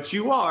geek, but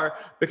you are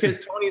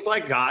because Tony's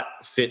like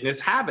got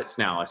fitness habits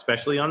now,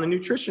 especially on the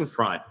nutrition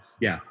front.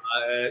 Yeah.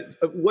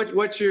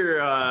 What's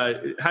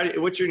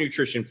your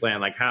nutrition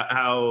plan? Like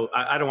how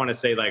I don't want to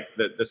say like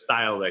the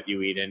style that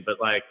you eat in,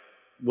 but like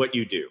what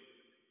you do.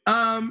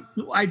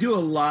 I do a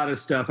lot of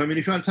stuff. I mean,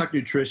 if you want to talk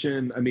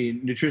nutrition,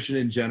 nutrition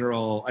in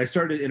general, I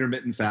started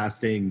intermittent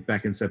fasting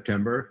back in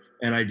September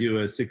and I do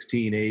a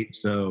 16-8.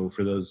 So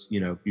for those,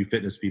 you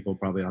fitness people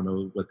probably all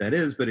know what that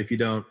is. But if you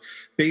don't,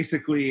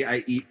 basically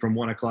I eat from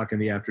 1 o'clock in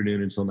the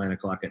afternoon until 9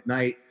 o'clock at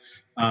night.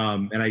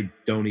 And I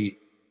don't eat,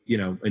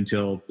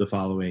 until the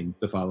following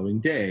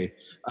day.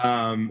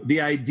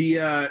 The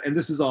idea, and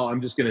this is all,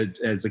 I'm just going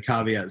to, as a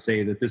caveat,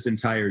 say that this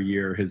entire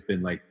year has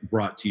been like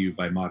brought to you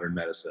by modern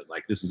medicine.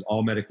 Like, this is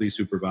all medically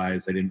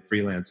supervised. I didn't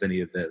freelance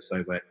any of this.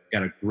 I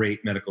got a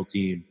great medical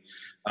team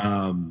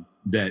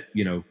that,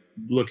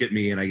 look at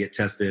me, and I get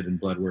tested and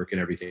blood work and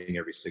everything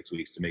every 6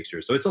 weeks to make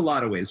sure. So it's a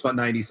lot of weight. It's about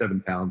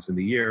 97 pounds in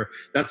the year.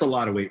 That's a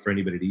lot of weight for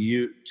anybody to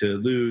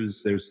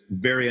lose. There's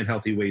very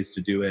unhealthy ways to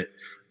do it.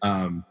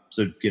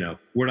 So,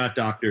 we're not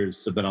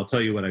doctors, but I'll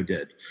tell you what I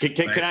did.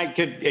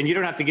 And you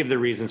don't have to give the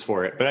reasons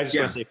for it, but I just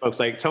want to say, folks,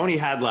 like, Tony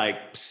had like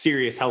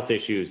serious health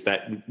issues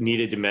that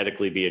needed to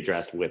medically be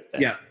addressed with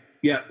this.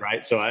 Yeah.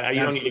 Right. So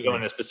you don't need to go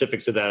into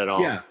specifics of that at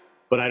all. Yeah.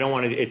 But I don't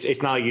want to.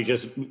 It's not like you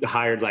just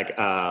hired like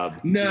a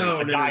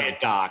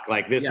diet doc.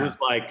 Like this was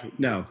like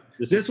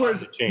This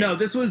was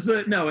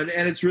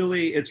it's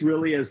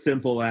really as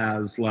simple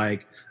as,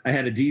 like, I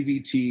had a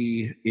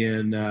DVT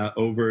in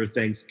over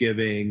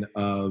Thanksgiving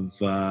of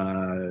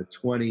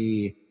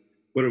 2017,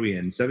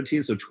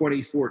 so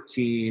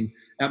 2014,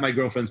 at my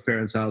girlfriend's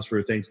parents' house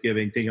for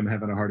Thanksgiving. Think I'm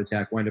having a heart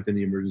attack, wind up in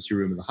the emergency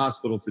room in the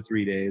hospital for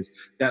 3 days.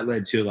 That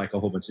led to like a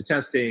whole bunch of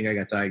testing. I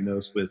got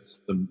diagnosed with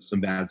some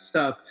bad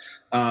stuff.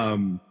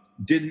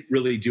 Didn't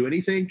really do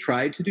anything,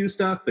 tried to do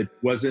stuff, but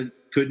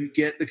couldn't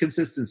get the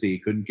consistency,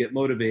 couldn't get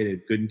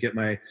motivated, couldn't get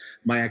my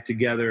act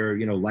together.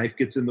 Life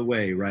gets in the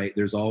way, right?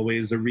 There's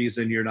always a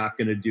reason you're not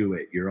going to do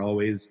it.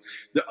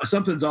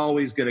 Something's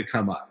always going to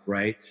come up,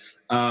 right?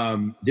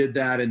 Did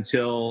that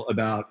until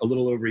about a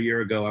little over a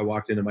year ago. I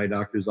walked into my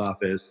doctor's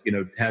office,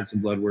 had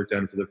some blood work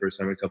done for the first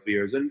time in a couple of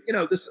years. And,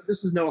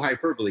 this is no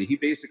hyperbole. He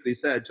basically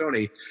said,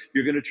 Tony,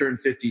 you're going to turn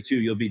 52.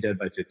 You'll be dead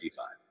by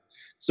 55.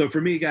 So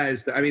for me,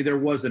 guys, there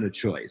wasn't a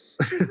choice.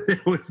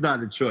 It was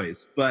not a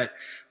choice. But,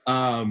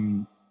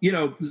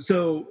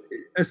 so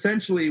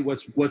essentially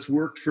what's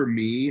worked for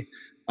me,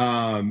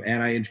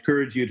 and I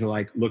encourage you to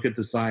like look at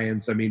the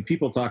science. I mean,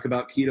 people talk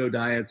about keto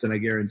diets, and I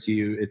guarantee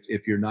you,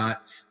 if you're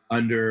not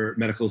under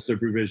medical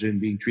supervision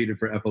being treated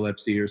for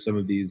epilepsy or some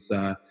of these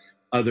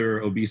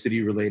other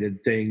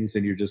obesity-related things,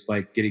 and you're just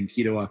like getting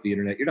keto off the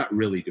internet, you're not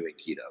really doing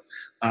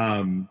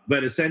keto.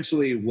 But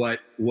essentially what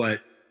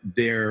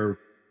they're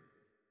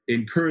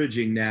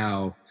encouraging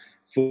now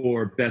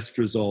for best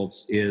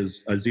results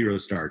is a zero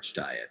starch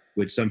diet,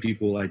 which some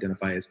people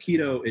identify as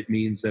keto. It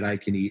means that I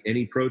can eat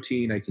any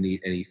protein, I can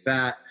eat any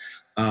fat,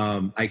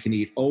 I can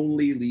eat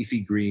only leafy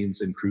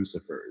greens and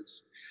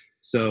crucifers.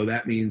 So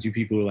that means you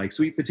people who like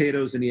sweet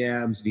potatoes and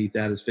yams and eat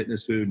that as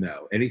fitness food,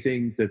 no.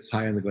 Anything that's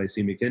high on the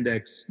glycemic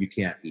index, you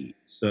can't eat.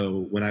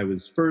 So when I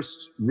was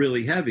first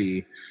really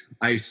heavy,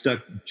 I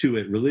stuck to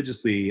it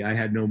religiously. I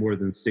had no more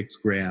than 6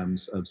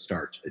 grams of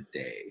starch a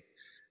day.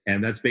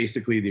 And that's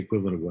basically the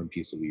equivalent of 1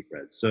 piece of wheat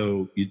bread.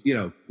 So,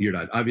 you're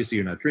not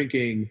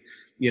drinking,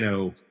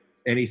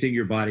 anything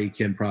your body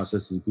can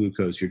process as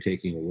glucose, you're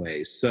taking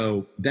away.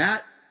 So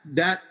that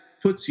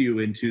puts you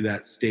into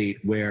that state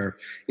where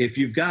if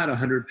you've got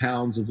 100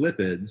 pounds of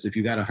lipids, if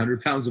you've got 100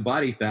 pounds of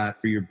body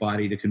fat for your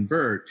body to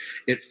convert,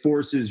 it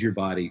forces your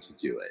body to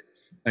do it.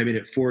 I mean,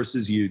 it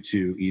forces you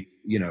to eat,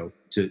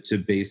 to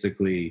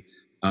basically,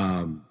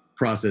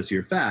 process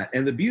your fat.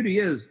 And the beauty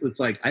is, it's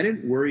like, I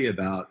didn't worry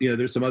about,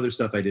 there's some other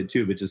stuff I did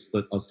too, but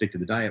I'll stick to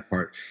the diet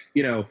part.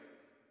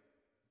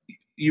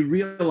 You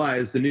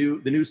realize the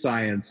new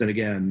science, and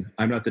again,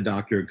 I'm not the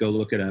doctor, go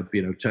look it up,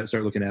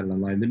 start looking at it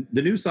online.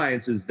 The new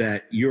science is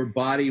that your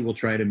body will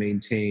try to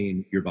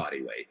maintain your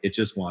body weight. It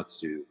just wants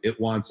to. It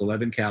wants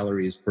 11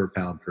 calories per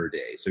pound per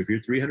day. So if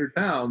you're 300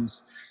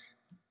 pounds,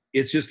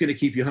 it's just going to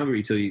keep you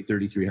hungry till you eat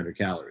 3,300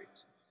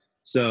 calories.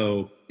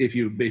 So if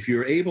you're going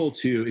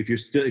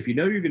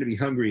to be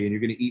hungry and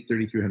you're going to eat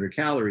 3,300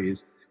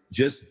 calories,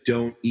 just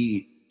don't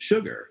eat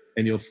sugar,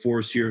 and you'll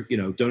force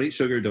don't eat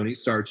sugar, don't eat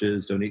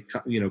starches, don't eat,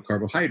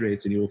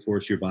 carbohydrates, and you will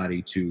force your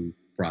body to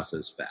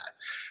process fat.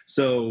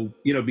 So,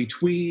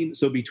 between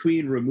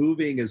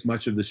removing as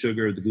much of the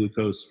sugar, the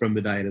glucose from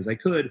the diet as I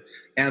could,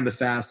 and the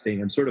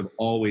fasting, I'm sort of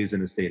always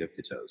in a state of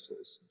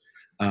ketosis.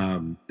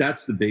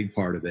 That's the big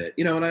part of it,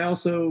 and I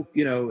also,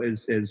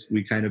 as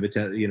we kind of,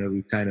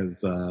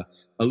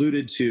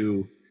 alluded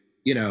to,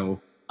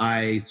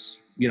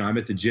 I'm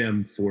at the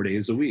gym 4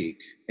 days a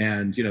week.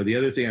 And, the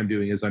other thing I'm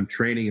doing is I'm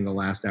training in the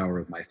last hour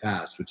of my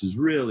fast, which is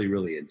really,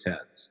 really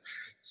intense.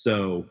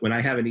 So when I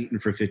haven't eaten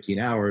for 15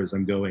 hours,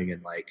 I'm going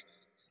and like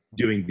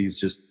doing these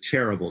just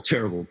terrible,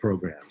 terrible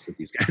programs that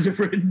these guys have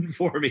written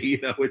for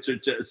me,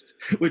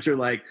 which are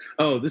like,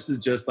 oh, this is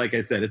just, like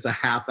I said, it's a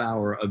half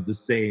hour of the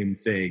same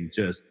thing,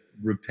 just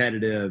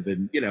repetitive.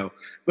 And,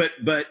 but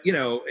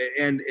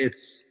and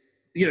it's,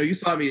 you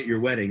saw me at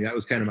your wedding. That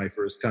was kind of my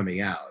first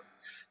coming out.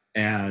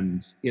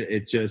 And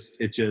it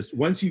just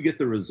once you get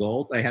the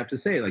result, I have to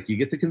say, like, you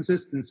get the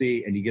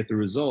consistency and you get the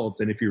results.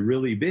 And if you're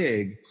really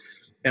big,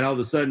 and all of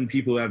a sudden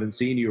people who haven't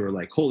seen you are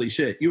like, holy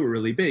shit, you were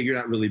really big. You're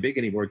not really big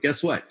anymore.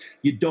 Guess what?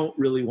 You don't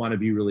really want to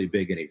be really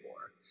big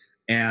anymore.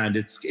 And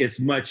it's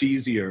much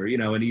easier,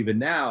 and even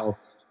now,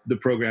 the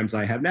programs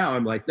I have now,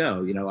 I'm like,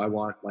 no, I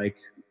want like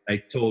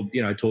told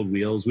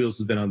Wheels. Wheels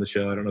has been on the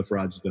show. I don't know if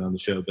Raj has been on the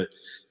show, but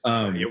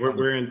yeah,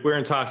 we're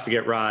in talks to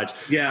get Raj.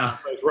 Yeah,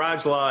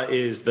 Raj Law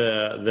is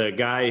the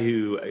guy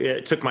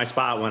who took my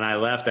spot when I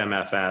left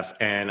MFF,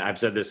 and I've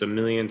said this a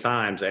million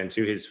times, and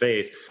to his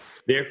face,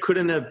 there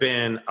couldn't have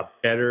been a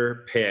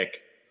better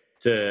pick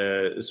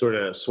to sort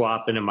of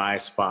swap into my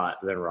spot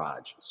than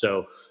Raj.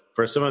 So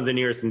for some of the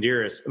nearest and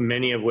dearest,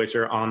 many of which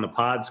are on the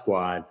pod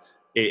squad,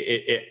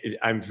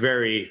 I'm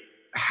very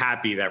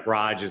happy that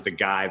Raj is the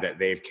guy that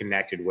they've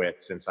connected with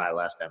since I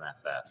left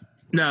MFF.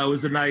 No, it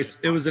was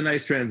a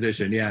nice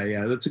transition.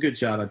 Yeah. That's a good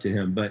shout out to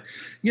him. But,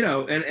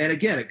 and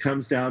again, it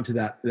comes down to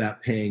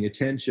that paying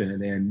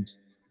attention. And,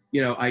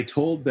 I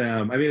told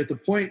them, at the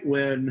point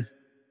when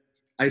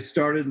I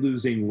started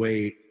losing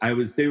weight,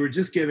 they were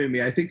just giving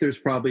me, I think there's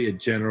probably a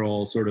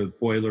general sort of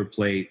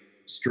boilerplate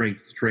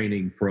strength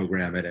training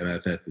program at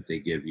MFF that they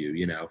give you,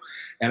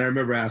 and I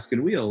remember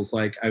asking Wheels,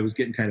 like, I was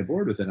getting kind of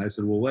bored with it. And I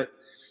said, well,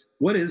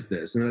 what is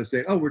this? And I was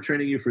saying, oh, we're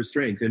training you for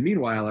strength. And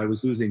meanwhile, I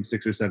was losing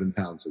 6 or 7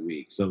 pounds a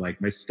week. So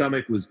like my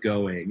stomach was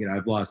going,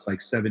 I've lost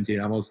like 17,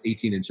 almost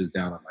 18 inches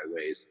down on my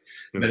waist.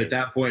 Mm-hmm. But at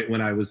that point,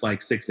 when I was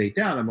like 6, 8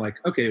 down, I'm like,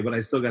 okay, but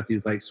I still got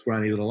these like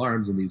scrawny little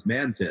arms and these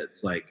man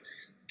tits. Like,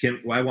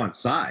 I want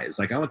size.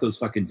 Like, I want those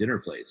fucking dinner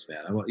plates,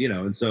 man. I want,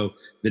 and so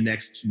the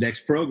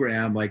next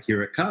program, like,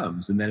 here it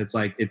comes. And then it's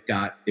like, it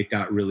got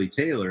really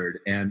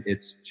tailored, and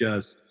it's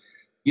just,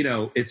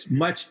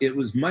 it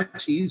was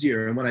much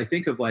easier. And when I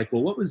think of like,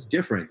 well, what was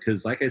different?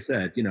 Because like I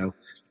said,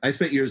 I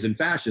spent years in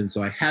fashion,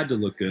 so I had to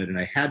look good and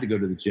I had to go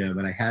to the gym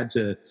and I had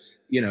to,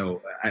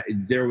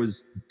 there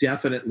was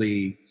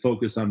definitely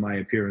focus on my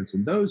appearance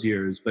in those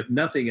years, but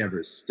nothing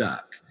ever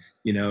stuck,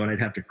 and I'd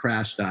have to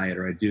crash diet,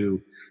 or I'd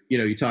do,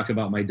 you talk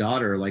about my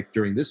daughter, like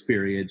during this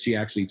period, she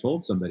actually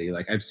told somebody,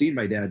 like, I've seen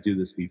my dad do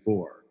this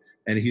before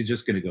and he's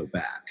just going to go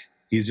back.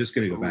 He's just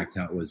going to go back to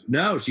how it was.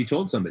 No, she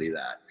told somebody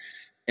that.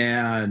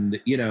 And,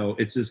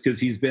 it's just because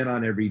he's been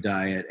on every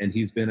diet and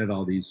he's been at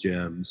all these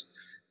gyms.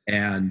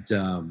 And,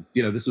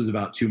 this was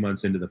about 2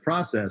 months into the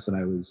process. And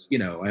I was,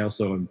 I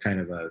also am kind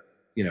of a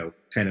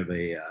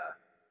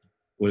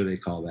what do they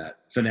call that?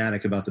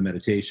 Fanatic about the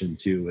meditation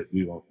too.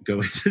 We won't go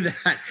into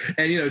that.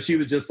 And, she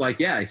was just like,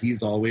 yeah,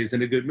 he's always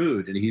in a good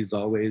mood and he's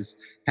always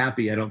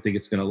happy. I don't think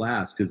it's going to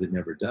last, because it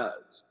never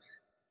does.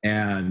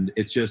 And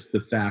it's just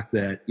the fact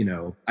that,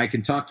 I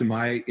can talk to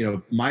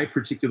my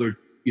particular,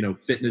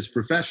 fitness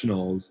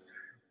professionals,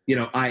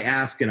 I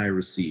ask and I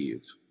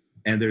receive,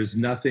 and there's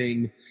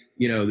nothing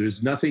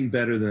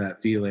better than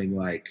that feeling,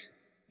 like,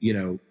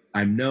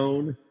 I'm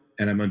known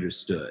and I'm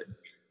understood,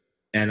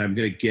 and I'm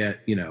going to get,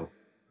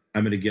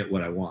 I'm going to get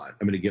what I want.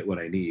 I'm going to get what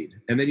I need.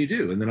 And then you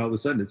do. And then all of a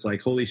sudden it's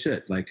like, holy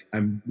shit, like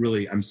I'm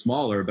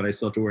smaller, but I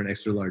still have to wear an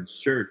extra large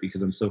shirt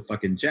because I'm so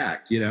fucking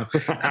jacked,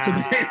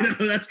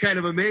 that's kind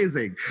of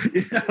amazing.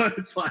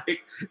 It's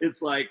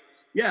like,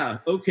 yeah,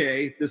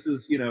 okay, this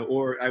is,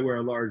 or I wear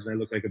a large and I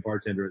look like a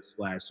bartender at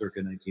Splash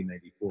circa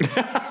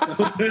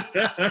 1994.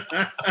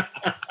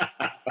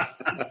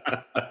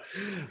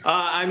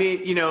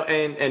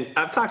 And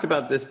I've talked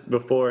about this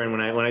before, and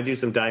when I do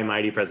some Die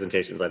Mighty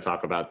presentations, I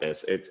talk about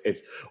this.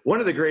 It's one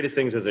of the greatest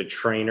things as a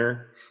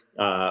trainer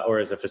or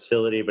as a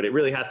facility, but it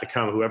really has to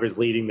come, whoever's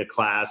leading the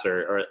class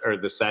or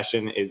the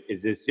session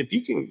is this, if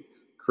you can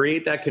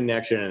create that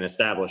connection and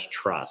establish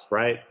trust,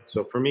 right?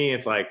 So for me,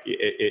 it's like,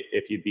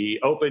 if you be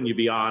open, you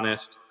be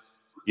honest,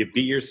 you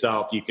be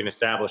yourself, you can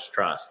establish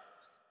trust.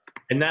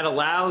 And that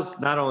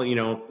allows not only,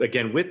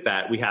 again, with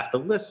that, we have to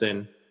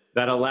listen.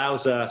 That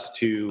allows us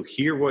to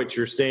hear what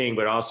you're saying,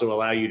 but also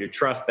allow you to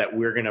trust that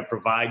we're going to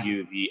provide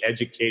you the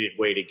educated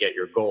way to get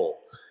your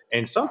goal.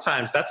 And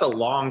sometimes that's a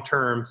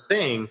long-term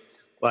thing.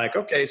 Like,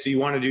 okay, so you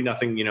want to do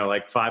nothing,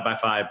 like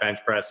 5x5 bench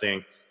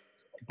pressing,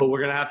 but we're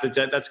going to have to,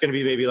 that's going to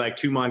be maybe like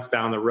 2 months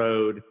down the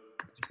road.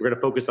 We're going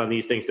to focus on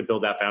these things to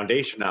build that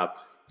foundation up.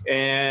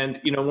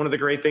 And, one of the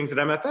great things at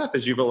MFF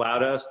is you've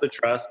allowed us the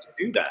trust to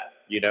do that,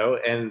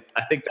 and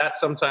I think that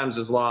sometimes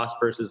is lost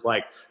versus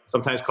like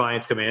sometimes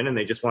clients come in and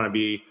they just want to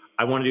be,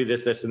 I want to do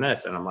this, this, and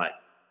this. And I'm like,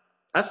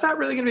 that's not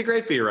really going to be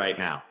great for you right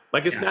now.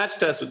 Like a snatch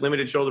test with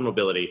limited shoulder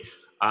mobility.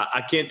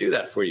 I can't do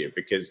that for you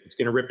because it's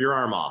going to rip your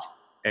arm off.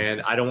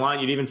 And I don't want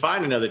you to even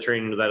find another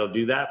trainer that'll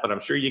do that, but I'm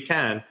sure you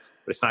can,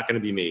 but it's not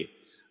going to be me.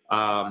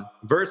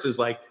 Versus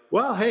like,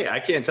 well, hey,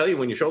 I can't tell you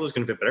when your shoulder's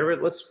going to fit,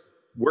 but let's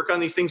work on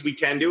these things we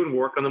can do and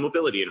work on the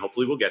mobility, and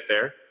hopefully we'll get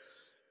there.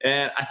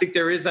 And I think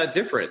there is that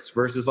difference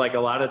versus like a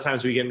lot of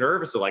times we get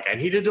nervous. So like, I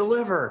need to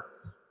deliver.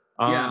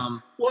 Yeah.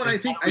 Well, and I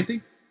think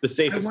the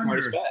safest,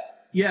 smartest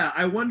bet. Yeah.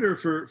 I wonder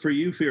for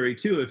you, Fury,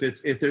 too,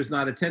 if there's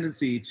not a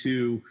tendency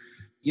to,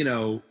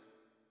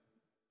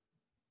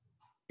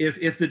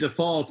 if the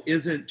default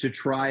isn't to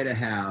try to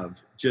have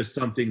just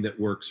something that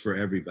works for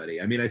everybody.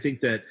 I mean, I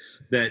think that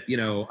I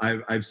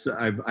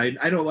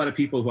know a lot of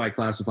people who I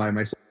classify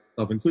myself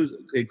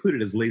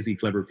included as lazy,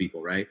 clever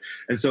people, right?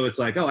 And so it's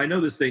like, oh, I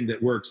know this thing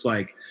that works.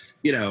 Like,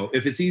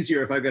 if it's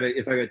easier, if I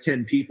got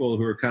 10 people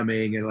who are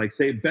coming, and like,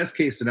 say, best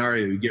case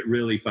scenario, you get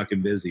really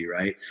fucking busy,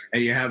 right?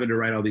 And you're having to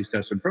write all these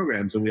custom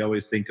programs. And we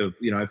always think of,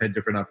 I've had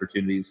different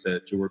opportunities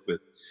to work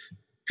with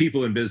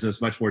people in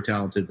business much more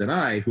talented than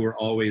I who are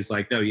always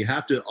like, no, you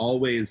have to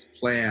always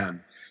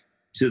plan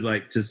to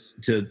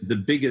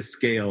the biggest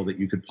scale that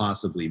you could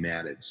possibly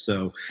manage.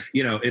 So,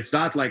 it's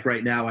not like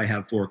right now I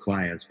have 4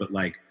 clients, but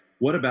like,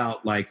 what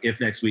about like if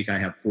next week I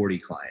have 40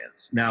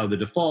 clients? Now the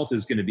default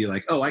is going to be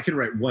like, oh, I can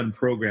write one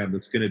program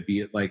that's going to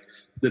be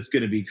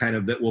kind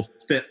of that will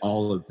fit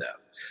all of them,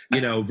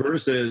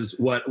 versus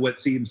what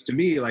seems to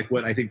me like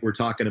what I think we're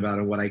talking about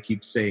and what I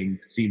keep saying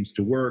seems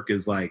to work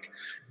is like,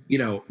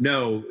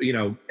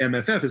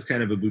 MFF is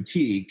kind of a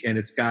boutique and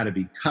it's got to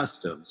be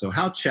custom. So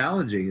how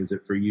challenging is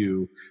it for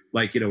you?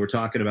 Like, we're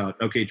talking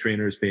about, okay,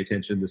 trainers pay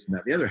attention, this and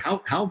that, the other.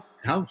 How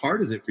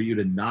hard is it for you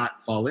to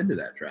not fall into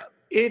that trap?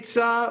 It's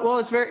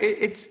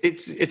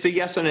it's a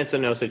yes and it's a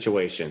no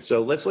situation.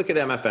 So let's look at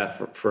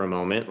MFF for a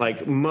moment.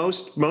 Like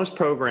most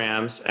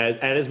programs,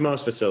 as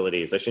most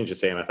facilities, I shouldn't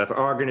just say MFF,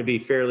 are going to be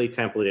fairly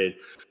templated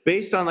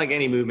based on like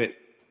any movement,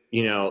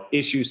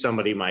 issues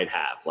somebody might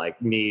have, like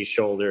knee,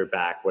 shoulder,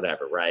 back,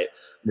 whatever, right?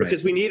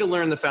 Because we need to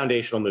learn the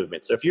foundational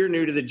movement. So if you're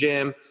new to the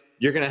gym,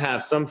 you're going to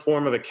have some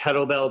form of a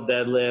kettlebell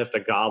deadlift, a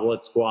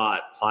goblet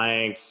squat,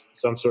 planks,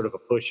 some sort of a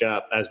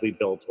push-up as we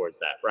build towards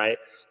that, right?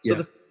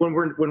 So when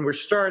we're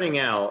starting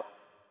out,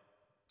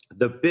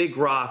 the big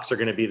rocks are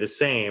going to be the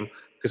same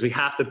because we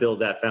have to build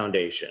that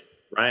foundation,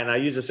 right? And I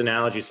use this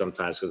analogy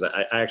sometimes because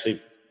I actually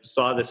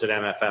saw this at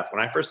MFF.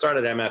 When I first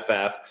started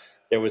MFF,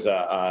 there was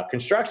a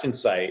construction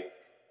site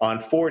on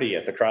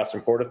 40th across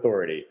from Port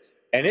Authority,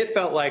 and it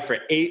felt like for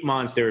 8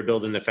 months they were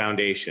building the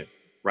foundation.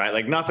 Right?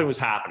 Like nothing was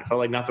happening. It felt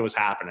like nothing was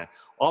happening.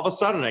 All of a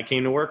sudden I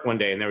came to work one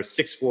day and there was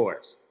 6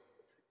 floors.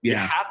 You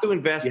have to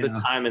invest the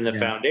time in the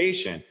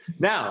foundation.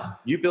 Now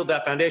you build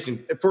that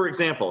foundation. For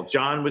example,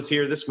 John was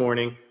here this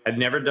morning, had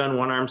never done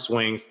one-arm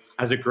swings,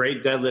 has a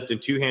great deadlift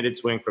and two-handed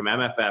swing from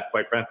MFF.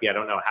 Quite frankly, I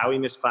don't know how he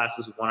missed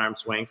classes with one-arm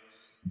swings.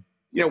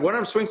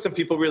 One-arm swings, some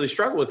people really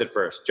struggle with at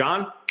first.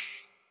 John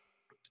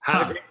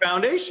had a great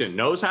foundation,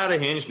 knows how to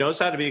hinge, knows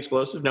how to be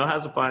explosive, knows how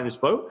to find his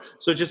float.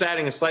 So just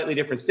adding a slightly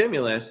different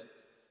stimulus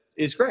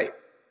is great.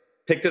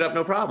 Picked it up,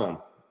 no problem.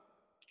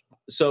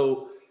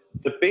 So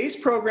the base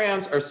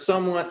programs are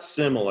somewhat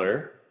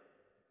similar,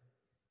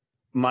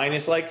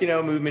 minus like,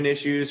 movement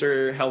issues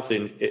or health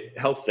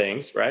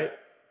things, right?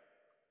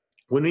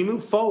 When we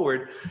move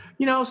forward,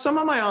 some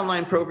of my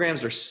online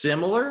programs are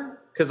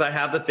similar because I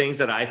have the things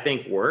that I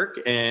think work,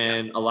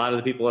 and a lot of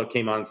the people that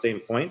came on the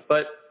same point,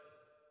 but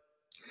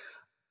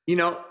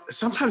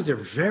sometimes they're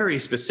very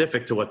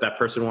specific to what that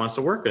person wants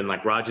to work in,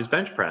 like Raj's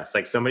bench press.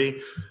 Like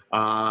somebody,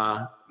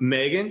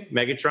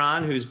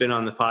 Megatron, who's been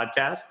on the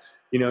podcast,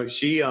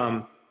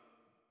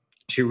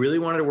 she really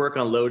wanted to work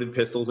on loaded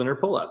pistols in her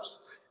pull-ups.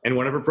 And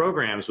one of her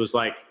programs was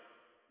like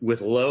with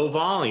low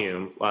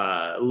volume,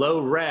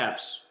 low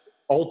reps,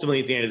 ultimately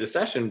at the end of the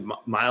session,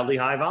 mildly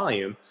high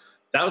volume.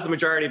 That was the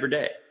majority of her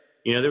day.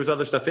 There was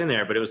other stuff in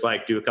there, but it was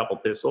like do a couple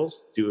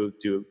pistols, do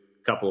a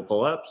couple of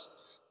pull-ups,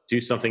 do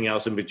something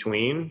else in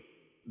between,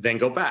 then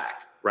go back,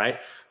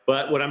 right?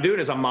 But what I'm doing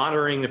is I'm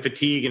monitoring the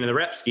fatigue and the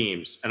rep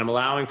schemes, and I'm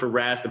allowing for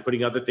rest and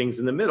putting other things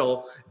in the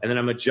middle, and then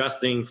I'm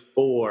adjusting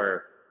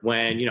for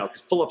when,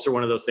 because pull-ups are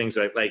one of those things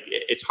where like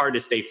it's hard to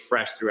stay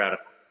fresh throughout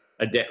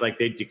a day, like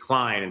they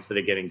decline instead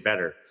of getting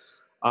better.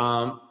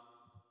 I'm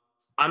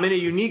in a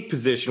unique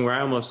position where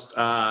I almost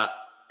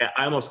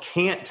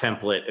can't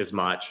template as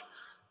much,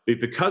 but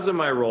because of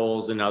my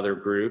roles in other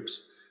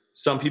groups.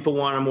 Some people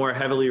want a more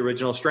heavily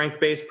original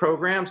strength-based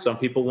program. Some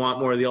people want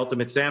more of the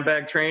ultimate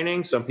sandbag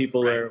training. Some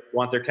people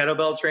want their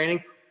kettlebell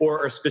training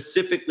or are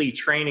specifically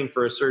training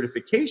for a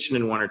certification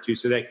in one or two.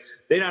 So they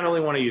not only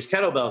want to use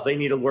kettlebells, they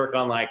need to work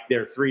on like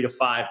their 3 to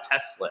 5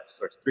 test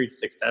lifts or 3 to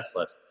 6 test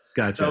lifts.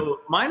 Gotcha.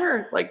 So mine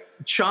are like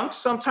chunks.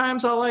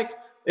 Sometimes I'll like,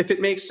 if it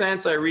makes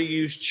sense, I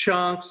reuse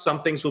chunks.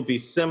 Some things will be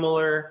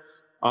similar.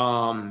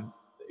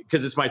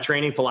 Because it's my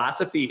training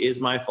philosophy is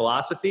my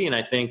philosophy. And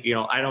I think,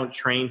 I don't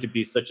train to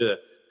be such a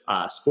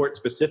sport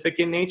specific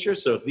in nature.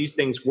 So if these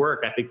things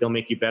work, I think they'll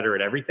make you better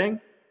at everything.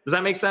 Does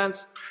that make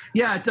sense?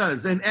 Yeah, it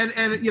does. And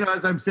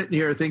as I'm sitting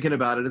here thinking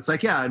about it, it's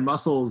like, yeah, and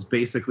muscles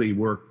basically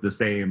work the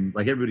same.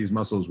 Like everybody's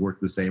muscles work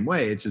the same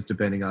way. It's just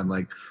depending on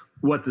like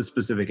what the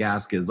specific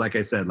ask is. Like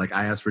I said, like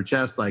I asked for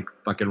chest, like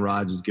fucking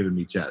Raj is giving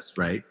me chest,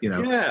 right?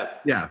 Yeah,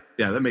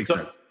 that makes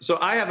sense. So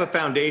I have a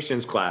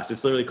foundations class.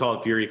 It's literally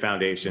called Fury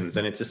Foundations,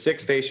 and it's a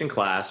 6-station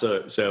class.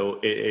 So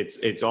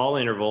it's all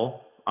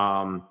interval.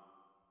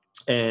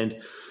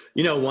 And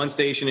one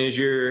station is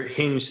your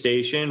hinge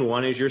station,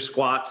 one is your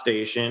squat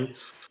station,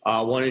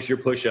 one is your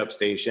push-up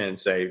station,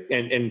 say,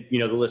 and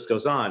the list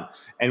goes on.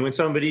 And when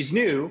somebody's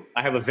new,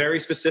 I have a very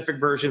specific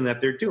version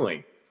that they're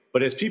doing.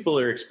 But as people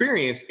are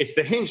experienced, it's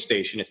the hinge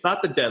station. It's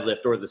not the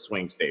deadlift or the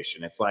swing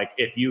station. It's like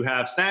if you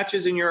have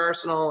snatches in your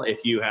arsenal,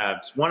 if you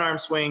have one-arm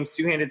swings,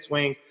 two-handed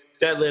swings,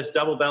 deadlifts,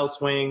 double bell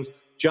swings,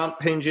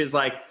 jump hinges,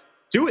 like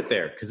do it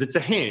there because it's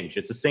a hinge.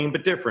 It's the same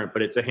but different,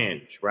 but it's a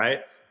hinge, right?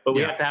 But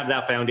we have to have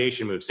that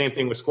foundation move. Same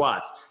thing with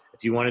squats.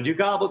 If you want to do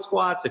goblet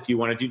squats, if you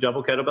want to do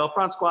double kettlebell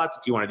front squats,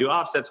 if you want to do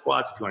offset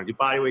squats, if you want to do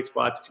bodyweight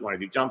squats, if you want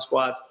to do jump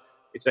squats,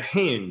 it's a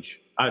hinge.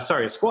 A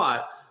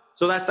squat.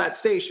 So that's that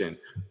station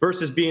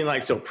versus being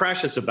like so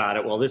precious about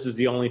it. Well, this is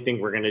the only thing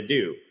we're going to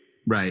do.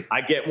 Right.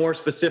 I get more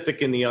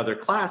specific in the other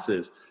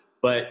classes,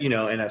 but in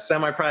a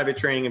semi-private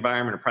training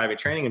environment, a private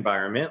training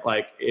environment,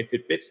 like if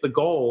it fits the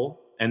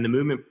goal and the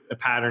movement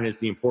pattern is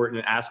the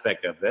important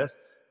aspect of this,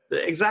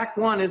 the exact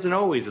one isn't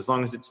always, as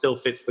long as it still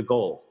fits the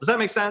goal. Does that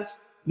make sense?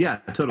 Yeah,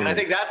 totally. And I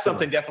think that's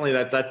something definitely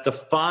that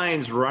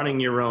defines running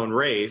your own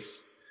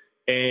race,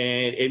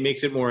 and it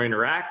makes it more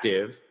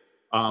interactive.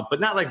 But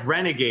not like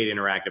renegade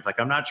interactive. Like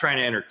I'm not trying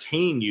to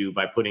entertain you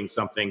by putting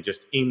something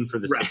just in for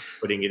the sake of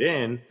putting it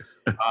in.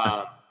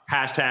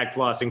 Hashtag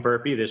flossing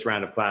burpee, this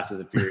round of classes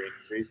at Fury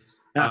Industries.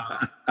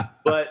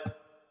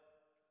 But,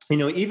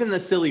 even the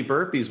silly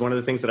burpees, one of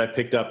the things that I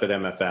picked up at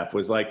MFF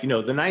was like,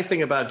 the nice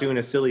thing about doing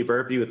a silly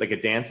burpee with like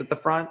a dance at the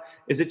front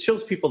is it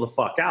chills people the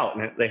fuck out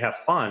and they have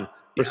fun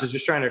versus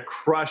just trying to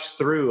crush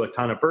through a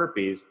ton of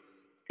burpees.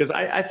 Because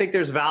I think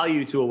there's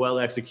value to a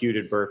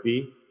well-executed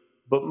burpee.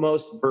 But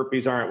most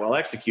burpees aren't well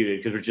executed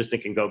because we're just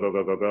thinking go, go,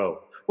 go, go,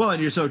 go. Well,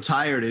 and you're so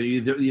tired.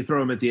 You throw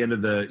them at the end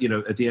of at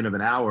the end of an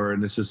hour,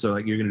 and it's just so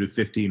like you're going to do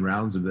 15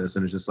 rounds of this,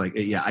 and it's just like,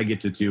 yeah, I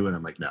get to 2, and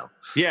I'm like, no.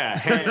 Yeah,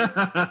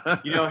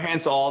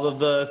 hence all of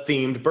the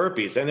themed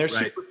burpees, and they're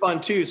super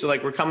fun too. So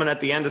like we're coming at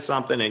the end of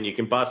something, and you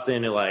can bust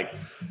into like,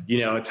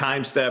 a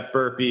time step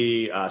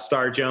burpee,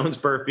 Star Jones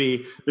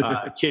burpee,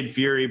 Kid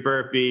Fury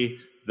burpee.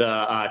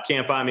 The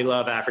Can't Buy Me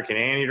Love African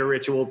Anteater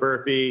Ritual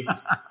burpee.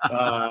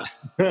 That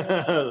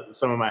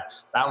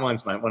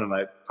one's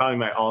probably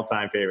my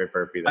all-time favorite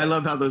burpee. I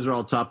love how those are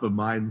all top of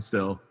mind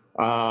still.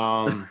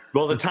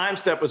 Well, the time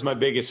step was my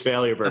biggest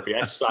failure burpee.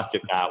 I sucked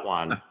at that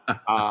one.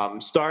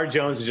 Star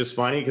Jones is just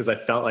funny because I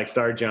felt like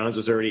Star Jones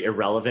was already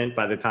irrelevant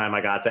by the time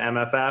I got to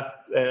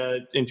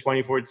MFF in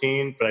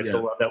 2014, but I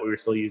still love that we were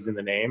still using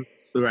the name.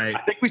 Right. I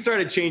think we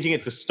started changing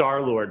it to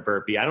Star-Lord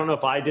burpee. I don't know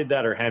if I did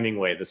that or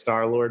Hemingway, the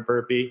Star-Lord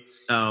burpee.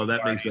 Oh,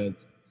 that makes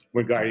sense.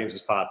 When Guardians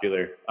was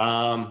popular.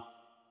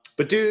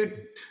 But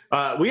dude,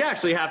 we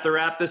actually have to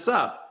wrap this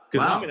up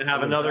because I'm going to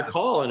have another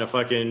call in a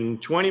fucking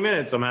 20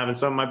 minutes. I'm having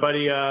some of my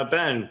buddy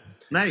Ben.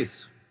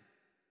 Nice.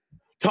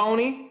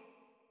 Tony,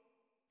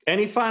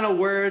 any final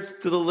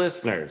words to the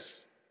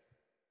listeners?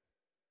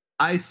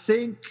 I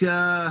think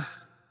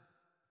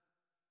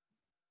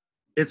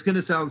it's going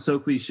to sound so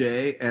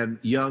cliche, and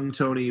young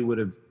Tony would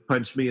have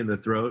punched me in the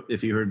throat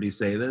if he heard me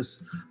say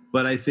this,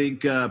 but I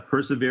think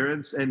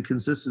perseverance and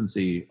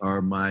consistency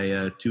are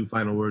my 2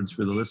 final words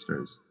for the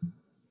listeners.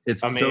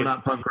 It's so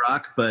not punk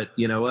rock, but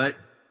you know what?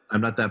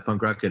 I'm not that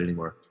punk rock kid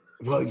anymore.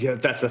 Well, yeah,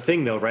 that's the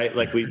thing though, right?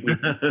 Like we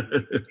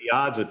the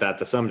odds with that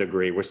to some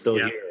degree. We're still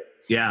here.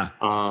 Yeah.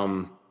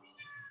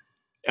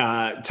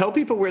 Tell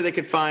people where they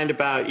could find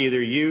about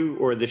either you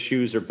or the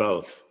shoes or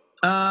both.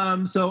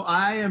 So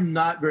I am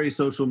not very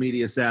social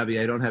media savvy.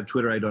 I don't have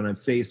Twitter. I don't have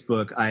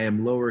Facebook. I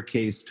am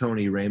lowercase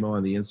Tony Ramo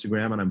on the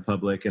Instagram, and I'm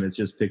public, and it's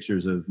just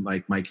pictures of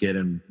like my kid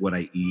and what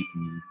I eat,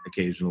 and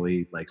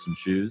occasionally like some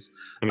shoes.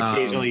 And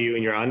occasionally you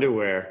in your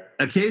underwear.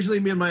 Occasionally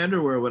me in my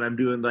underwear when I'm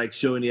doing like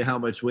showing you how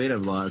much weight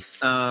I've lost.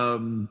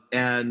 And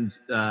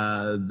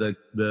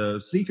the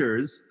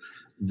sneakers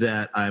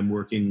that I'm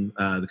working,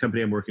 the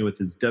company I'm working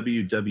with is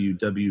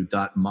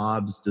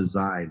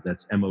www.mobsdesign.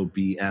 That's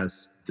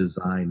MOBS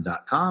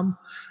design.com.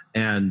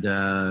 And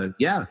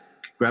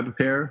grab a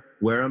pair,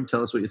 wear them,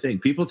 tell us what you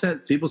think.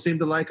 People seem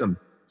to like them.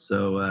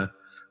 So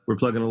we're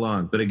plugging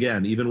along. But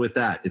again, even with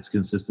that, it's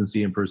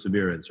consistency and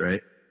perseverance,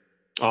 right?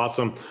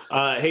 Awesome.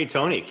 Hey,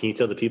 Tony, can you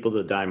tell the people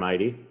to die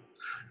mighty?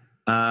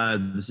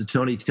 This is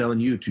Tony telling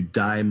you to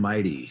die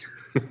mighty.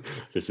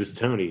 This is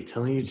Tony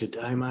telling you to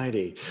die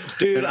mighty.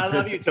 Dude, I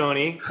love you,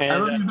 Tony. And, I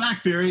love you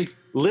back, Fury.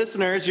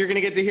 Listeners, you're going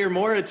to get to hear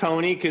more of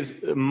Tony because,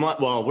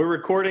 we're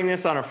recording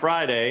this on a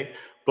Friday,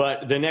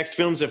 but the next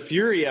Films of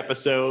Fury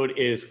episode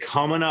is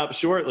coming up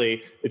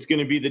shortly. It's going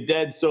to be the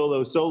Dead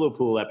Solo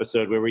Pool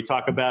episode where we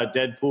talk about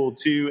Deadpool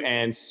 2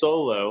 and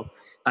Solo.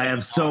 I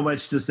have so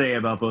much to say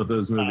about both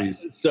those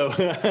movies.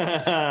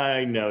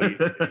 I know you.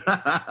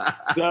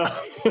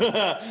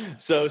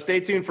 So stay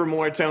tuned for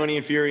more Tony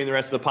and Fury and the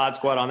rest of the Pod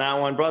Squad on that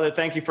one. Brother,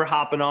 thank you for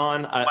hopping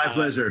on. My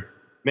pleasure.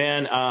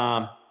 Man,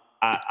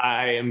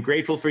 I am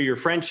grateful for your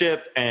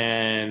friendship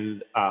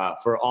and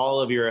for all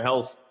of your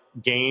health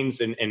gains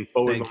and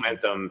forward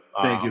momentum.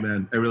 Thank you,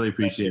 man. I really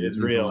appreciate it. It's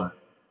real.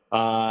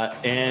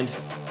 And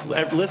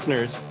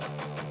listeners,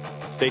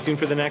 stay tuned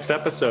for the next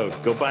episode.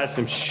 Go buy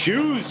some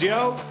shoes,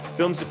 yo.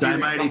 Films of Fury. Die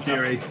mighty,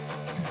 Fury.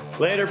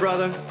 Later,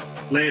 brother.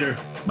 Later.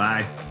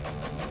 Bye.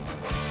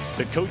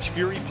 The Coach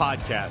Fury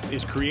podcast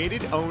is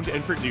created, owned,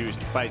 and produced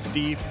by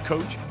Steve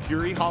Coach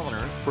Fury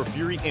Holliner for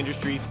Fury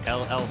Industries,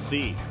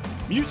 LLC.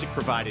 Music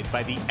provided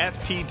by the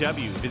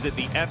FTW. Visit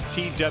the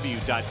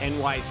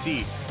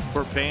FTW.NYC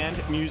for band,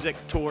 music,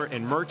 tour,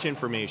 and merch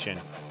information.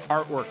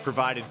 Artwork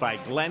provided by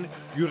Glenn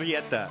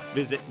Urieta.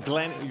 Visit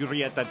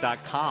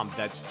glennurieta.com.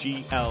 That's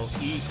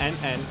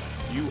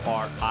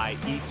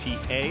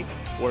GLENNURIETA.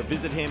 Or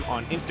visit him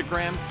on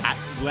Instagram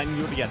 @Glenn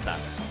Urieta.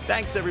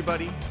 Thanks,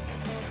 everybody.